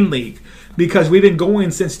main league because we've been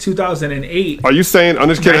going since 2008. Are you saying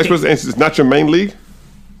Underscan Experts is not your main league?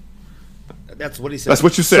 That's what he said. That's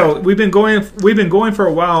what you said. So we've been going for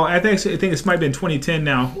a while. I think this might have been 2010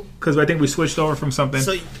 now because I think we switched over from something.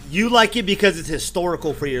 So you like it because it's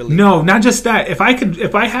historical for your league? No, not just that. If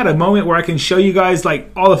I had a moment where I can show you guys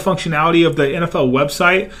like all the functionality of the NFL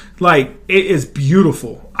website, like it is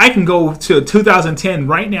beautiful. I can go to 2010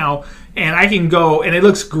 right now. And I can go, and it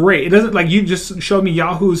looks great. It doesn't like you just showed me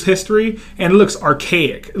Yahoo's history, and it looks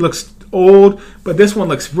archaic. It looks old, but this one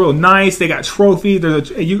looks real nice. They got trophies.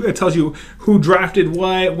 It tells you who drafted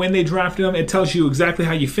what, when they drafted them. It tells you exactly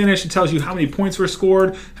how you finished. It tells you how many points were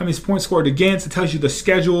scored, how many points scored against. It tells you the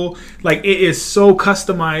schedule. Like it is so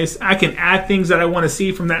customized. I can add things that I want to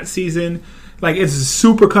see from that season. Like it's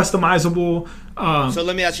super customizable. So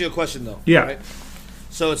let me ask you a question though. Yeah. Right?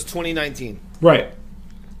 So it's 2019. Right.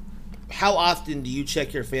 How often do you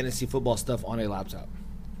check your fantasy football stuff on a laptop?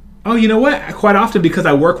 Oh, you know what? Quite often because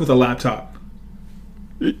I work with a laptop.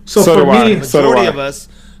 So for me,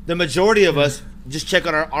 the majority of us just check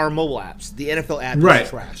on our mobile apps. The NFL app is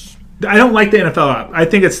trash. I don't like the NFL app. I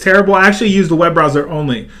think it's terrible. I actually use the web browser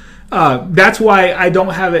only. That's why I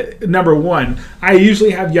don't have it number one. I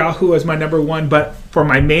usually have Yahoo as my number one, but for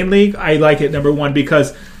my main league, I like it number one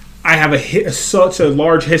because I have such a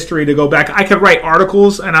large history to go back. I could write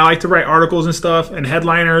articles, and I like to write articles and stuff and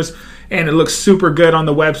headliners, and it looks super good on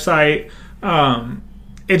the website.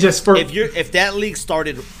 It just if that league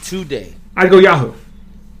started today, I'd go Yahoo.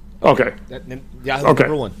 Okay. Yahoo's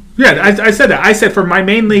number one. Yeah, I said that. I said for my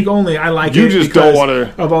main league only, I like you it. Just don't want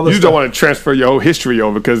to. You just don't want to transfer your whole history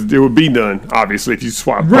over because it would be done obviously if you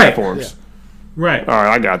swap platforms. Yeah. Right. All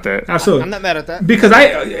right, I got that. Absolutely. I'm not mad at that. Because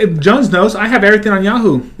Jones knows I have everything on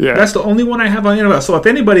Yahoo. Yeah. That's the only one I have on NFL. So if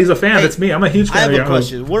anybody's a fan, it's me. I'm a huge fan of Yahoo. I have a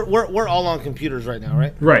question. We're all on computers right now,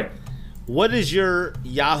 right? Right. What is your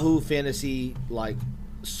Yahoo fantasy like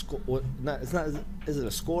score? Is it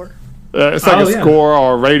a score? It's like a score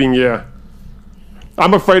or a rating, yeah.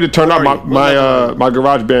 I'm afraid to turn off my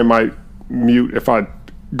GarageBand might mute if I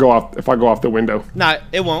go off the window. Nah,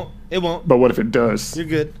 it won't. But what if it does? You're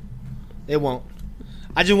good. It won't.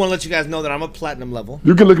 I just want to let you guys know that I'm a platinum level.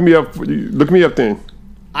 You can look me up. Look me up then.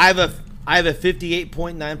 I have a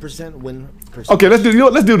 58.9% win percentage. Okay, let's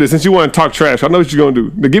do this since you want to talk trash. I know what you're gonna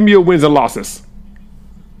do. Now give me your wins and losses.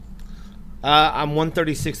 I'm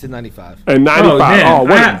 136 to 95. And 95. Oh,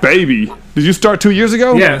 what a baby! Did you start 2 years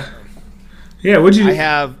ago? Yeah. Yeah. What'd you?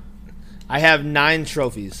 I have 9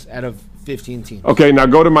 trophies out of 15 teams. Okay, now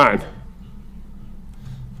go to mine.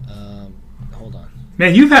 Hold on.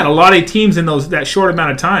 Man, you've had a lot of teams in that short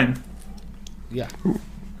amount of time. Yeah.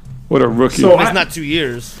 What a rookie! So it's not 2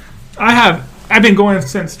 years. I've been going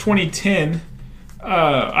since 2010.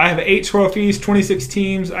 I have 8 trophies, 26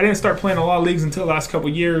 teams. I didn't start playing a lot of leagues until the last couple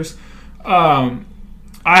of years. I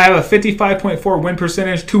have a 55.4 win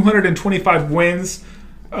percentage, 225 wins,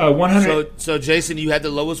 100. So Jason, you had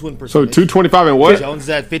the lowest win So percentage. 225 and what? Jones is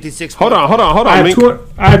at 56. Hold on.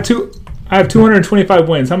 I have 225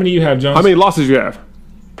 wins. How many do you have, Jones? How many losses you have?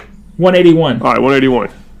 181. All right,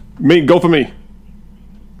 181. Go for me.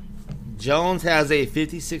 Jones has a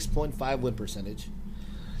 56.5 win percentage,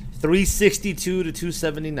 362 to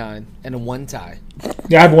 279, and 1 tie.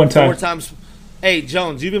 Yeah, I have 1 tie. 4 times. Hey,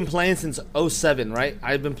 Jones, you've been playing since 07, right?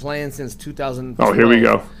 I've been playing since 2012. Oh, here we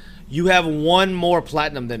go. You have 1 more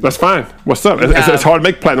platinum than me. That's fine. What's up? It's hard to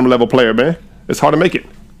make platinum level player, man. It's hard to make it.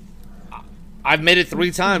 I've made it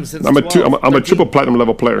 3 times since I'm a triple platinum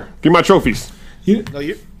level player. Give me my trophies. No,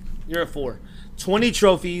 you're a 4. 20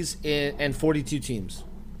 trophies and 42 teams.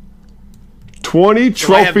 20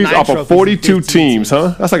 trophies off of 42 teams,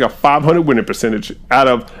 huh? That's like a 500 winning percentage out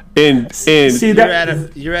of See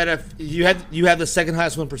that you have the second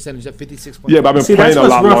highest win percentage at 56. Yeah, but I've been playing a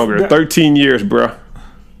lot longer. 13 years, bro.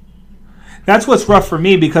 That's what's rough for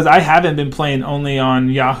me because I haven't been playing only on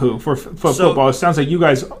Yahoo for football. It sounds like you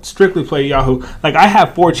guys strictly play Yahoo. Like I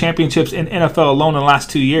have 4 championships in NFL alone in the last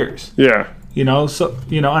 2 years. Yeah. And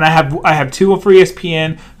I have 2 for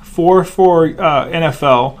ESPN, 4 for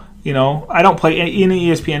NFL. I don't play any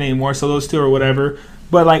ESPN anymore, so those 2 or whatever.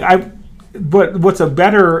 But what's a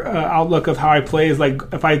better outlook of how I play is like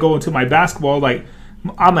if I go into my basketball, like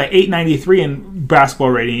I'm an 893 in basketball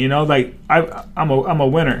rating. I'm a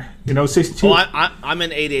winner. 62. Oh, I'm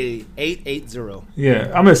an 880.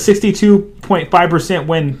 Yeah, I'm a 62.5%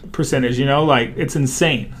 win percentage. It's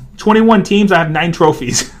insane. 21 teams, I have 9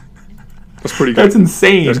 trophies. That's pretty good. That's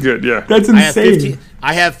insane. That's good, yeah. That's insane.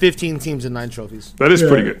 I have 15 teams and 9 trophies. That is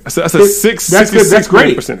pretty good. That's a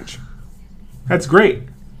 66% percentage. That's great.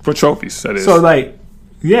 For trophies, that is. So,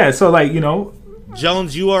 like, you know.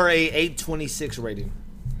 Jones, you are a 826 rating.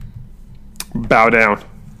 Bow down.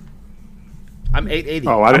 I'm 880.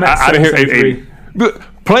 Oh, I didn't hear 880. But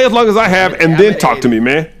play as long as I have and then talk to me,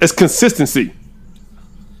 man. It's consistency.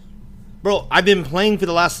 Bro, I've been playing for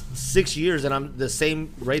the last 6 years and I'm the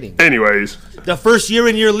same rating. Anyways. The first year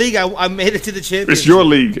in your league, I made it to the championship. It's your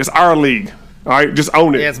league. It's our league. All right, just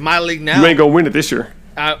own it. Yeah, it's my league now. You ain't going to win it this year.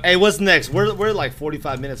 Hey, what's next? We're like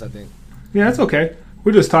 45 minutes, I think. Yeah, that's okay.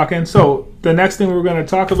 We're just talking. So the next thing we're going to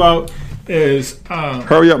talk about is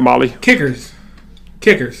hurry up, Molly. Kickers.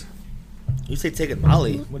 You say take it,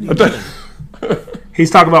 Molly. What do you mean?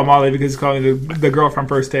 He's talking about Molly because he's calling the girl from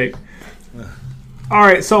First Take. All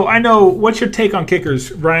right, so I know. What's your take on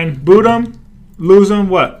kickers, Ryan? Boot them, lose them,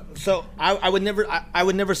 what? So I would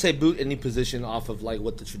never say boot any position off of like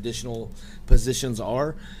what the traditional positions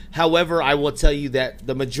are. However, I will tell you that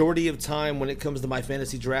the majority of time when it comes to my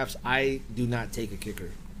fantasy drafts, I do not take a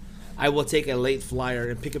kicker. I will take a late flyer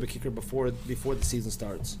and pick up a kicker before the season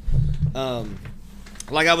starts.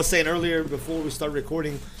 Like I was saying earlier before we started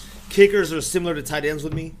recording, kickers are similar to tight ends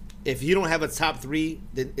with me. If you don't have a top 3,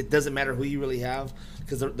 then it doesn't matter who you really have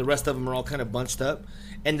because the rest of them are all kind of bunched up.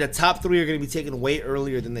 And the top 3 are going to be taken way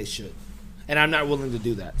earlier than they should. And I'm not willing to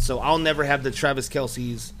do that. So I'll never have the Travis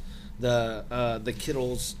Kelce's, the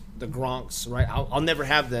Kittles, the Gronks, right? I'll never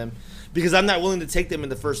have them because I'm not willing to take them in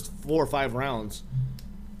the first 4 or 5 rounds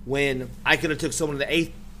when I could have took someone in the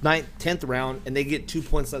 8th, 9th, 10th round and they get 2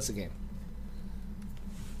 points less a game.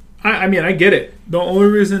 I mean, I get it. The only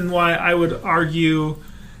reason why I would argue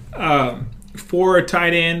for a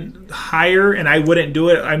tight end higher, and I wouldn't do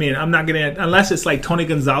it. I mean, I'm not going to, unless it's like Tony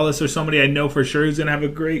Gonzalez or somebody I know for sure who's going to have a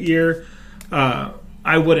great year,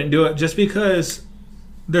 I wouldn't do it just because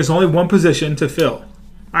there's only one position to fill.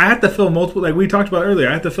 I have to fill multiple, like we talked about earlier,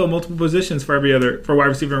 I have to fill multiple positions for wide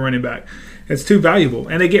receiver and running back. It's too valuable,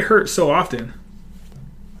 and they get hurt so often.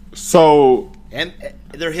 So. And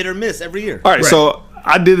they're hit or miss every year. All right. So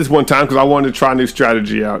I did this one time because I wanted to try a new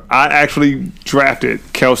strategy out. I actually drafted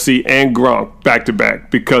Kelce and Gronk back to back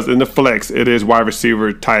because in the flex it is wide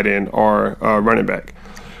receiver, tight end, or running back.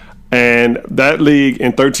 And that league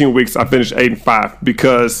in 13 weeks I finished 8-5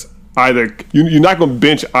 because either you're not going to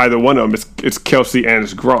bench either one of them. It's Kelce and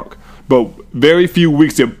it's Gronk. But very few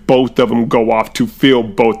weeks that both of them go off to fill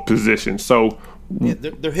both positions. So yeah,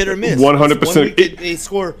 they're hit or miss. 100%. They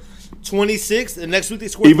score 26, the next week they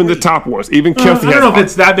score even 40. the top ones. Even Kelce has I don't know if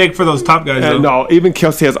it's that big for those top guys. No, even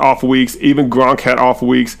Kelce has off weeks. Even Gronk had off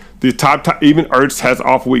weeks. The top even Ertz has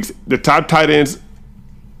off weeks. The top tight ends,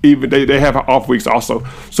 even they have off weeks also.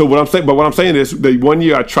 So what I'm saying is, the 1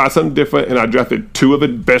 year I tried something different and I drafted 2 of the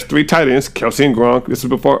best 3 tight ends, Kelce and Gronk. This is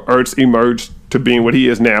before Ertz emerged to being what he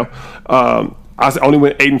is now. I only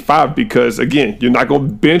went 8-5 because again, you're not going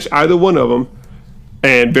to bench either one of them.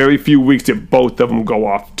 And very few weeks that both of them go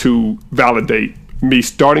off to validate me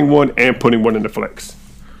starting one and putting one in the flex.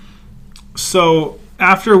 So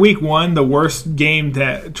after week 1, the worst game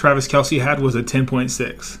that Travis Kelce had was a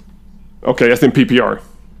 10.6. Okay, that's in PPR.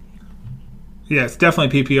 Yeah, it's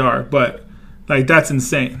definitely PPR, but like that's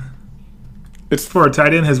insane. It's for a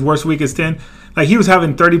tight end. His worst week is 10. Like he was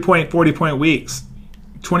having 30-point, 40-point weeks.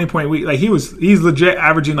 20-point week, like he's legit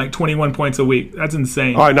averaging like 21 points a week. That's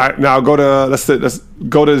insane. All right, now go to let's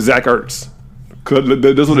go to Zach Ertz.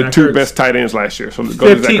 Those were the 2 best tight ends last year. So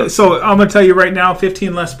go to Zach Ertz. So I'm gonna tell you right now,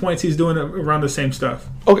 15 less points. He's doing around the same stuff.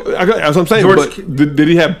 Okay, that's what I'm saying. But did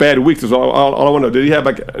he have bad weeks? That's all I want to know. Did he have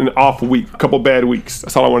like an off week, a couple bad weeks?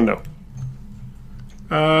 That's all I want to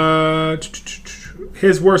know.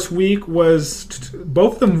 His worst week was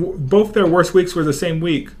both their worst weeks were the same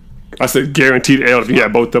week. I said guaranteed L if you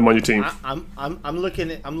had both of them on your team. I'm looking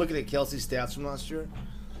at Kelce's stats from last year.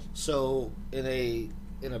 So in a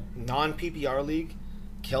non PPR league,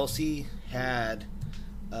 Kelce had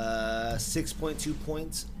 6.2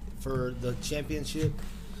 points for the championship.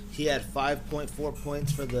 He had 5.4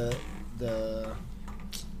 points for the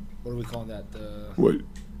what are we calling that?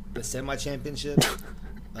 The semi-championship.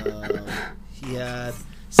 He had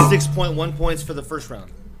 6.1 points for the first round.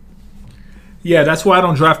 Yeah, that's why I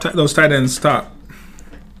don't draft those tight ends top.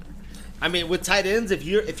 I mean, with tight ends, if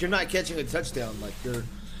you're not catching a touchdown, like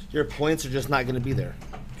your points are just not going to be there.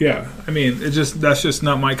 Yeah, I mean, that's just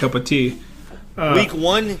not my cup of tea. Week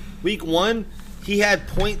one, he had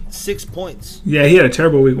 0.6 points. Yeah, he had a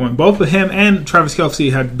terrible week 1. Both of him and Travis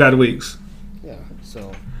Kelce had bad weeks. Yeah,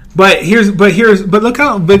 so But look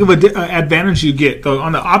how big of an advantage you get though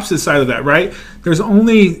on the opposite side of that, right? There's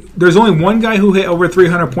only one guy who hit over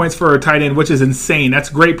 300 points for a tight end, which is insane. That's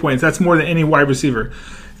great points. That's more than any wide receiver.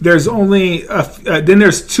 There's only then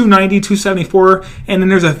there's 290, 274, and then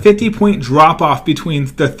there's a 50-point drop off between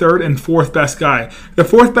the third and fourth best guy. The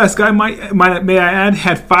fourth best guy may I add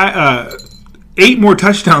had 8 more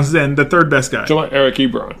touchdowns than the third best guy. So like Eric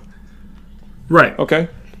Ebron. Right. Okay.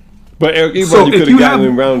 But Eric Ebron, you could have gotten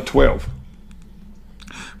in round 12.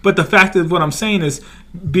 But the fact of what I'm saying is,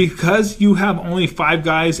 because you have only 5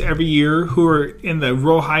 guys every year who are in the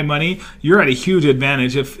real high money, you're at a huge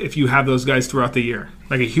advantage if you have those guys throughout the year.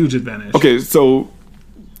 Like a huge advantage. Okay, so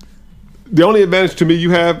the only advantage to me you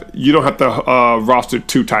don't have to roster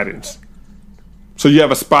 2 tight ends. So you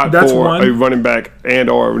have a spot for a running back and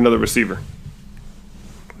or another receiver.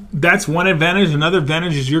 That's one advantage. Another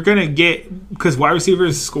advantage is you're going to get, because wide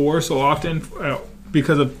receivers score so often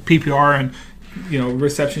because of PPR and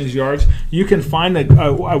receptions, yards. You can find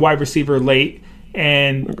a wide receiver late,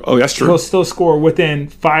 and that's true. He'll still score within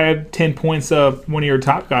 5-10 points of one of your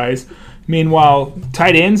top guys. Meanwhile,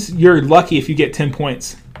 tight ends, you're lucky if you get 10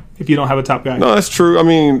 points if you don't have a top guy. No, that's true. I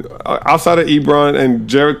mean, outside of Ebron, and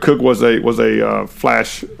Jared Cook was a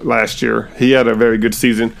flash last year. He had a very good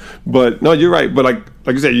season. But no, you're right. But like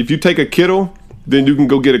you said, if you take a Kittle, then you can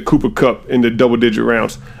go get a Cooper Kupp in the double-digit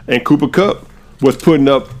rounds. And Cooper Kupp was putting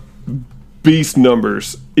up beast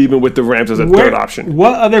numbers even with the Rams as a third option.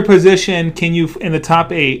 What other position can you in the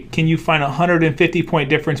top 8 can you find 150 point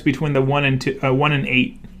difference between the 1 and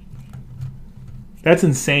 8? That's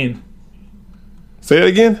insane. Say that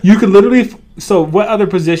again? You could literally. So, what other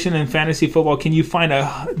position in fantasy football can you find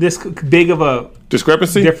this big of a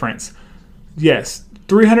discrepancy difference? Yes,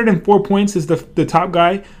 304 points is the top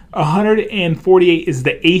guy. 148 is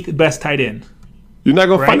the 8th best tight end. You're not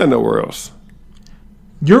gonna find that nowhere else.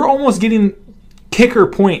 You're almost getting kicker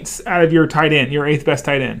points out of your tight end, your 8th best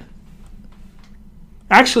tight end.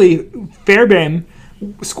 Actually, Fairbairn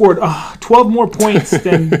scored 12 more points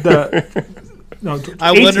than the. No,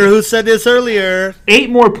 I wonder who said this earlier.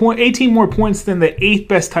 18 more points than the 8th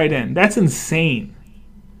best tight end. That's insane.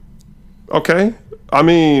 Okay, I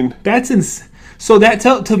mean that's so that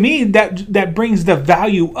to me that brings the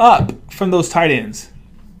value up from those tight ends.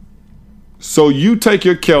 So you take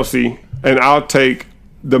your Kelsey, and I'll take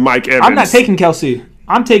the Mike Evans. I'm not taking Kelsey.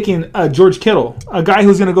 I'm taking George Kittle, a guy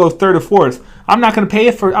who's going to go 3rd or 4th. I'm not going to pay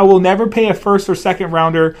I will never pay a 1st or 2nd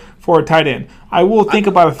rounder for a tight end. I will think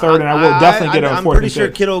about a 3rd, and I will definitely get a 4th. I'm pretty sure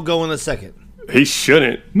Kittle will go in the 2nd. He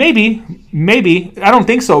shouldn't. Maybe. I don't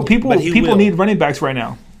think so. People need running backs right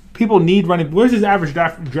now. People need running. Where's his average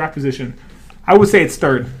draft position? I would say it's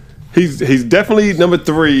 3rd. He's definitely number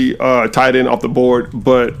 3 tight end off the board.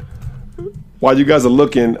 But while you guys are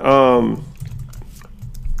looking,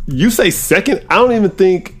 you say 2nd. I don't even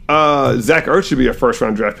think Zach Ertz should be a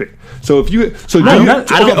 1st-round draft pick. So if you, I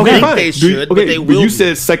don't think they should, but they will. But you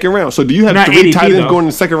said 2nd round. So do you have 3 tight ends going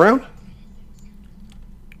in the 2nd round?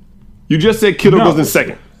 You just said Kittle goes in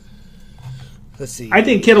 2nd. Let's see. I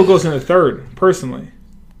think Kittle goes in the 3rd, personally.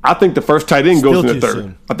 I think the first tight end goes in the 3rd.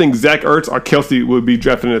 Soon. I think Zach Ertz or Kelsey would be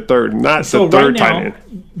drafted in the 3rd, not the 3rd tight end.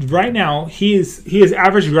 Right now, his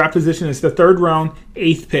average draft position is the 3rd round,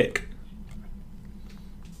 8th pick.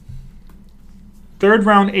 3rd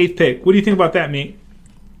round, 8th pick. What do you think about that, Meek?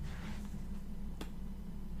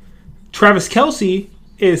 Travis Kelce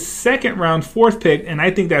is 2nd round, 4th pick, and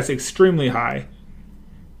I think that's extremely high.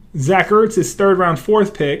 Zach Ertz is 3rd round,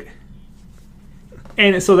 4th pick.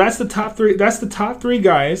 And so that's the top 3. That's the top 3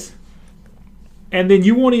 guys. And then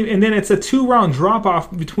you won't even. And then it's a 2-round drop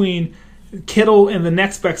off between Kittle and the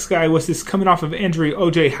next best guy, was this coming off of injury,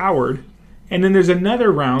 O.J. Howard. And then there's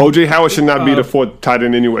another round. O.J. Howard should not be the 4th tight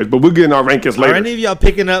end anyways. But we'll get in our rankings later. Are any of y'all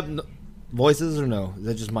picking up voices or no? Is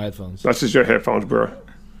that just my headphones? That's just your headphones, bro.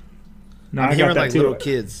 No, I'm hearing like little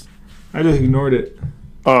kids. I just ignored it.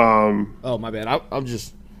 Oh, my bad. I'm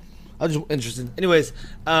just interested. Anyways,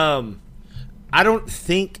 I don't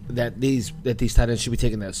think that these tight ends should be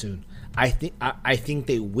taken that soon. I think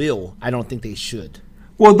they will. I don't think they should.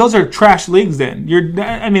 Well, those are trash leagues. Then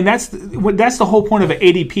that's the whole point of an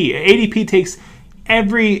ADP. An ADP takes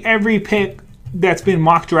every pick that's been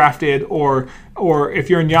mock drafted, or if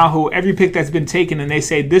you're in Yahoo, every pick that's been taken, and they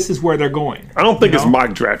say this is where they're going. I don't think it's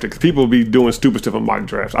mock drafted, because people be doing stupid stuff in mock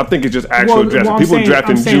drafts. I think it's just actual drafting. People draft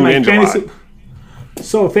in June and July.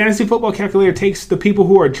 So, Fantasy Football Calculator takes the people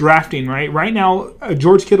who are drafting, right? Right now,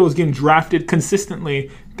 George Kittle is getting drafted consistently,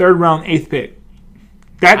 3rd round, 8th pick.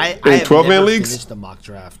 I in 12-man leagues? Finished the mock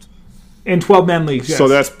draft. In 12-man leagues, yes. So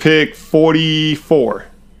that's pick 44.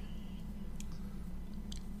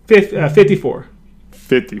 54.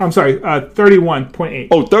 50. I'm sorry, 31.8.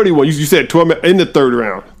 Oh, 31. You said 12 in the third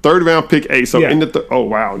round. Third round, pick 8. So Yeah. in the oh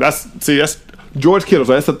wow, that's George Kittle.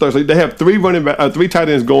 So that's the third. So they have three tight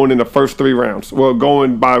ends going in the first 3 rounds. Well,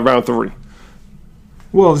 going by round 3.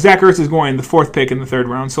 Well, Zach Ertz is going the 4th pick in the 3rd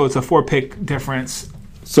round, so it's a 4-pick difference.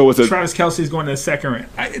 So it's a Travis Kelce's going to the 2nd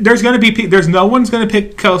round. There's no one's going to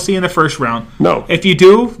pick Kelce in the 1st round. No. If you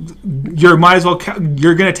do, you're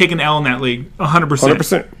going to take an L in that league, 100%.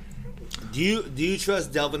 100%. Do you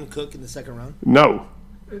trust Delvin Cook in the 2nd round? No.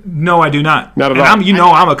 No, I do not. Not at and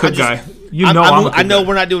all. I'm a Cook guy. I'm a Cook I know guy.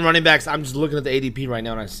 we're not doing running backs. I'm just looking at the ADP right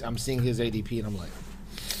now, and I'm seeing his ADP, and I'm like.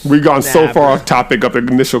 We've gone so Nah, far bro. off topic of the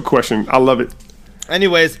initial question. I love it.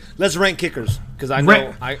 Anyways, let's rank kickers because I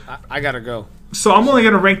know I gotta go. So I'm only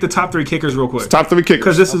going to rank the top 3 kickers real quick. Top 3 kickers.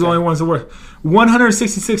 Because this is the only ones that were.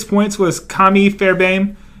 166 points was Kami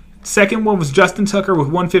Fairbairn. Second one was Justin Tucker with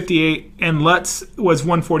 158. And Lutz was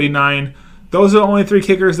 149. Those are the only 3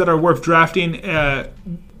 kickers that are worth drafting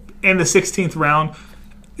in the 16th round.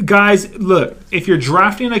 Guys, look, if you're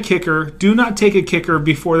drafting a kicker, do not take a kicker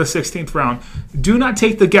before the 16th round. Do not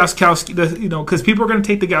take the Gauskowski, because people are going to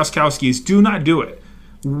take the Gauskowskis. Do not do it.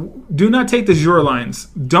 Do not take the Jurlines.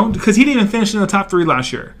 Don't, because he didn't even finish in the top 3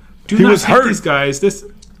 last year. Do He not was take hurt. these guys.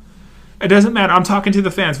 It doesn't matter. I'm talking to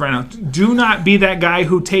the fans right now. Do not be that guy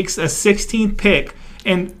who takes a 16th pick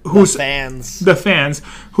and who's the fans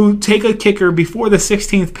who take a kicker before the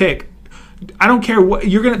 16th pick. I don't care what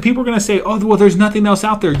people are gonna say. Oh, well, there's nothing else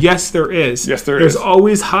out there. Yes, there is. Yes, there There's is.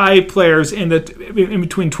 always high players in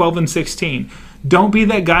between 12 and 16. Don't be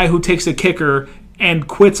that guy who takes a kicker and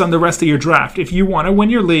quits on the rest of your draft. If you want to win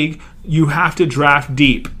your league, you have to draft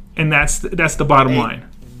deep, and that's the bottom line.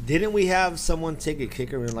 Didn't we have someone take a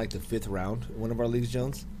kicker in like the 5th round? In one of our leagues,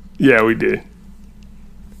 Jones. Yeah, we did.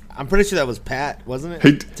 I'm pretty sure that was Pat, wasn't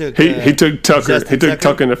it? He took Tucker. Justin He took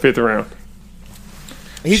Tucker in the 5th round.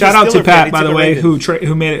 He's Shout a out to Steeler fan. Pat, He by took the a way, Ravens.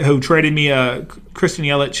 who traded me Christian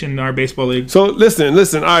Yelich in our baseball league. So listen.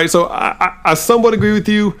 All right. So I somewhat agree with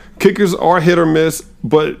you. Kickers are hit or miss,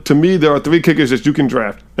 but to me, there are 3 kickers that you can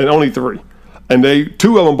draft, and only 3, and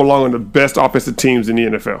 2 of them belong on the best offensive teams in the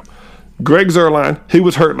NFL. Greg Zuerlein, he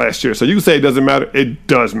was hurt last year, so you can say it doesn't matter. It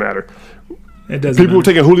does matter. It doesn't People were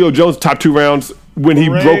matter. taking Julio Jones top 2 rounds when he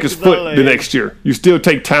Greg broke his foot the Zuerlein. next year. You still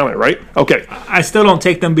take talent, right? Okay. I still don't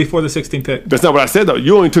take them before the 16th pick. That's not what I said, though.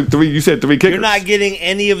 You only took 3. You said 3 kickers. You're not getting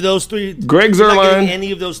any of those 3. Greg You're not Zuerlein. getting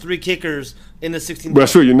any of those 3 kickers in the 16th. Well,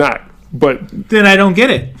 sure, you're not. But, Then I don't get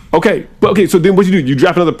it. okay. So then what you do? You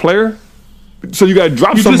draft another player? So you got to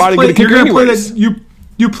drop You somebody and get a kicker you're gonna anyways.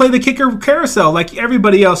 you play the kicker carousel like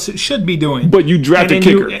everybody else should be doing. But you draft a And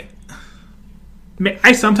kicker. then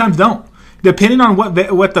I sometimes don't. Depending on what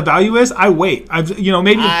the value is, I wait.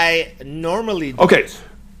 Maybe I normally Okay.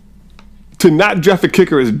 To not draft a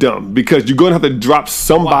kicker is dumb because you're going to have to drop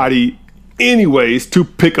somebody anyways to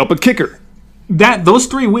pick up a kicker. those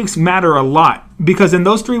 3 weeks matter a lot because in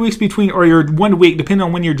those 3 weeks or your 1 week, depending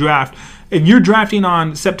on when you draft, if you're drafting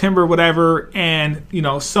on September, whatever, and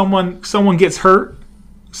someone gets hurt,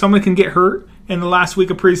 someone can get hurt in the last week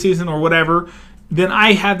of preseason or whatever, then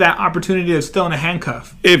I have that opportunity of still in a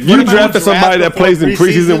handcuff. If you about drafted somebody that draft plays in before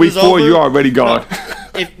preseason preseason week is 4, over? you're already gone.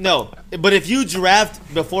 But if you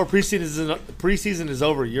draft before preseason is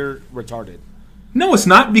over, you're retarded. No, it's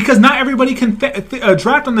not because not everybody can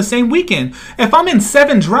draft on the same weekend. If I'm in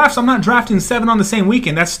 7 drafts, I'm not drafting 7 on the same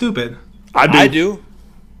weekend. That's stupid. I do.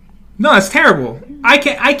 No, that's terrible. I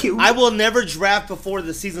can't. I will never draft before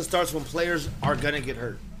the season starts when players are gonna get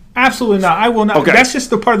hurt. Absolutely not. I will not. Okay. That's just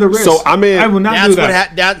the part of the risk. So, I mean, I will not do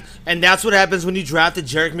that. That's what happens when you drafted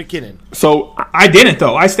Jerick McKinnon. So I didn't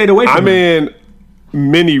though. I stayed away from I'm it. in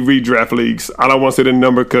many redraft leagues. I don't want to say the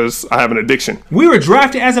number because I have an addiction. We were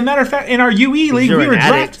drafted, as a matter of fact, in our UE league. You're We were an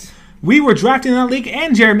addict. drafted. We were drafted in that league,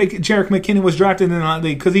 and Jerick McKinnon was drafted in that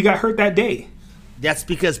league because he got hurt that day. That's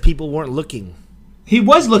because people weren't looking. He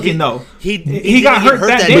was looking though. He got didn't hurt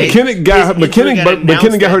get that day. McKinnon got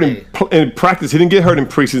McKinnon got hurt in practice. He didn't get hurt in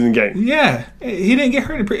preseason game. Yeah, he didn't get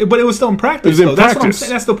hurt, but it was still in practice. It was in though. That's what I'm practice.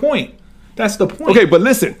 saying. That's the point. That's the point. Okay, but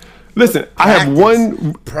listen. I have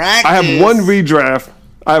one. Practice. I have one redraft.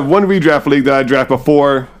 I have one redraft league that I draft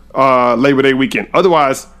before Labor Day weekend.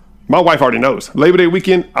 Otherwise, my wife already knows. Labor Day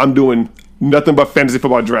weekend, I'm doing nothing but fantasy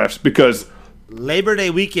football drafts because Labor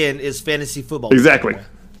Day weekend is fantasy football. exactly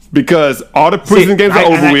because all the preseason games are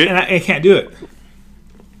over with. And I can't do it.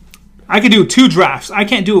 I could do 2 drafts. I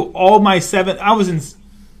can't do all my 7. I was in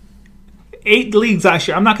 8 leagues last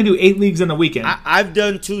year. I'm not going to do 8 leagues in a weekend. I've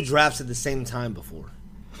done 2 drafts at the same time before.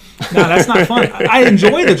 No, that's not fun. I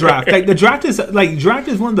enjoy the draft. Like the draft is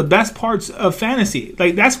one of the best parts of fantasy.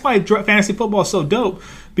 Like that's why fantasy football is so dope,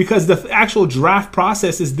 because the actual draft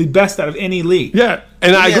process is the best out of any league. Yeah,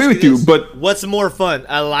 and I agree with you. But what's more fun,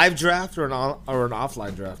 a live draft or an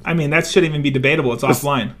offline draft? I mean, that shouldn't even be debatable. It's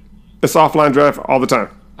offline. It's offline draft all the time.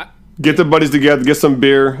 Get the buddies together, get some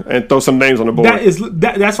beer, and throw some names on the board.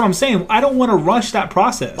 That's what I'm saying. I don't want to rush that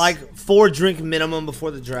process. Like 4 drink minimum before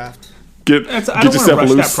the draft. I don't want to rush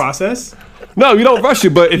that process. No, you don't rush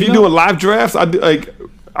it. But if you're doing live drafts,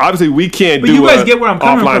 obviously we can't. But you guys get where I'm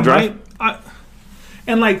coming from, draft. Right?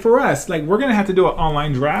 And like for us, like we're gonna have to do an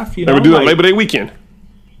online draft. You know, and we're doing Labor Day weekend.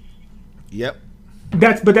 Yep.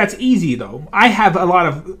 That's easy though. I have a lot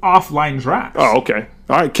of offline drafts. Oh, okay.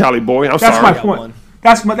 All right, Cali boy. That's sorry. My point.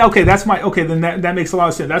 Then that makes a lot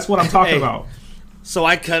of sense. That's what I'm talking about. So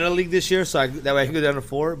I cut a league this year, so that way I can go down to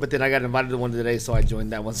 4. But then I got invited to one today, so I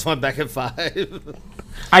joined that one. So I'm back at 5.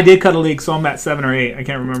 I did cut a league, so I'm at 7 or 8. I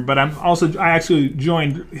can't remember, but I actually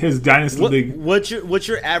joined his dynasty league. What's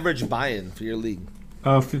your average buy-in for your league?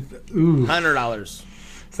 $100.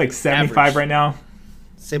 It's like 75 average. Right now.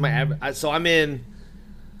 Say my average. So I'm in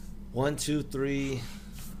 1, 2, 3.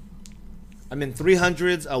 I'm in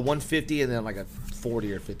 300s, a 150, and then like a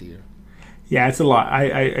 40 or 50. Yeah, it's a lot.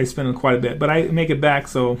 I spend quite a bit, but I make it back.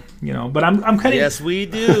 So but I'm cutting. Yes, we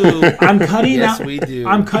do. I'm cutting yes, out. we do.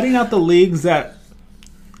 I'm cutting out the leagues that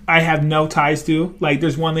I have no ties to. Like,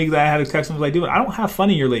 there's one league that I had a text and was like, dude, I don't have fun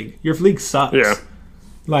in your league. Your league sucks. Yeah.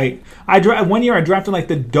 Like, one year I drafted like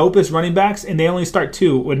the dopest running backs, and they only start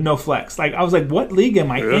 2 with no flex. Like, I was like, what league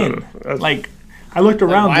am I in? Like, I looked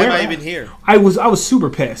around. Why am I even here? I was super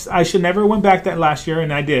pissed. I should never went back that last year,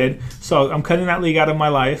 and I did. So I'm cutting that league out of my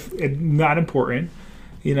life. It's not important.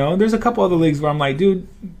 There's a couple other leagues where I'm like, dude.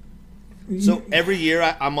 So every year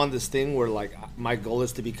I'm on this thing where like my goal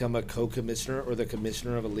is to become a co-commissioner or the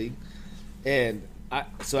commissioner of a league, and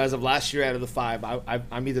so as of last year, out of the 5,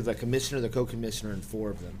 I'm either the commissioner or the co-commissioner in 4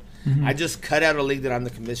 of them. Mm-hmm. I just cut out a league that I'm the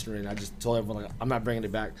commissioner in. I just told everyone like, I'm not bringing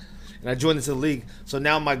it back. And I joined this league, so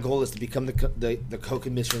now my goal is to become the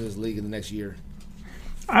co-commissioner of this league in the next year.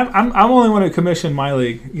 I'm only want to commission my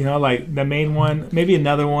league, like the main one, maybe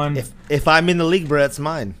another one. If I'm in the league, bro, it's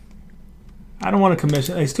mine. I don't want to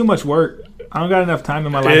commission. It's too much work. I don't got enough time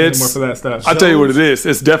in my life anymore for that stuff. I'll tell you what it is.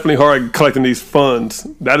 It's definitely hard collecting these funds.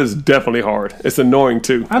 That is definitely hard. It's annoying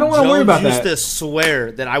too. I don't want to worry about that. Jones used to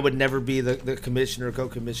swear that I would never be the commissioner or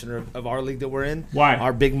co-commissioner of our league that we're in. Why?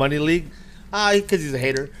 Our big money league. Because he's a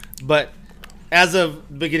hater. But as of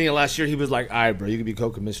the beginning of last year, he was like, all right, bro, you can be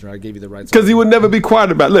co-commissioner. I gave you the rights. Because he would never be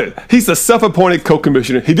quiet about it. Look, he's a self-appointed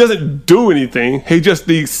co-commissioner. He doesn't do anything. He just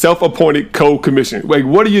the self-appointed co-commissioner. Like,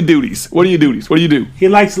 what are your duties? What do you do?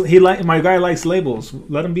 My guy likes labels.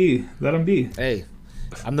 Let him be. Hey,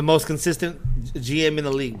 I'm the most consistent GM in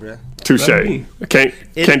the league, bro. Touche. Can't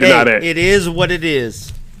deny that. It is what it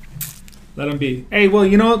is. Let him be. Hey, well,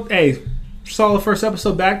 saw the first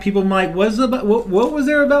episode back. People might like, what was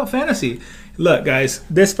there about fantasy? Look, guys,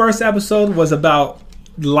 this first episode was about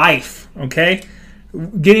life, okay?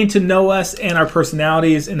 Getting to know us and our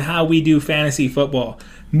personalities and how we do fantasy football.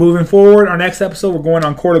 Moving forward, our next episode, we're going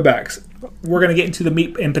on quarterbacks. We're going to get into the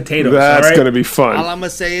meat and potatoes. That's going to be fun. All I'm going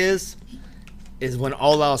to say is when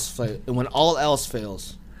all else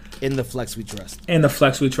fails, in the flex we trust. In the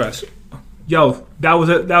flex we trust. Yo,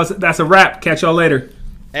 that's a wrap. Catch y'all later.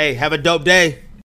 Hey, have a dope day.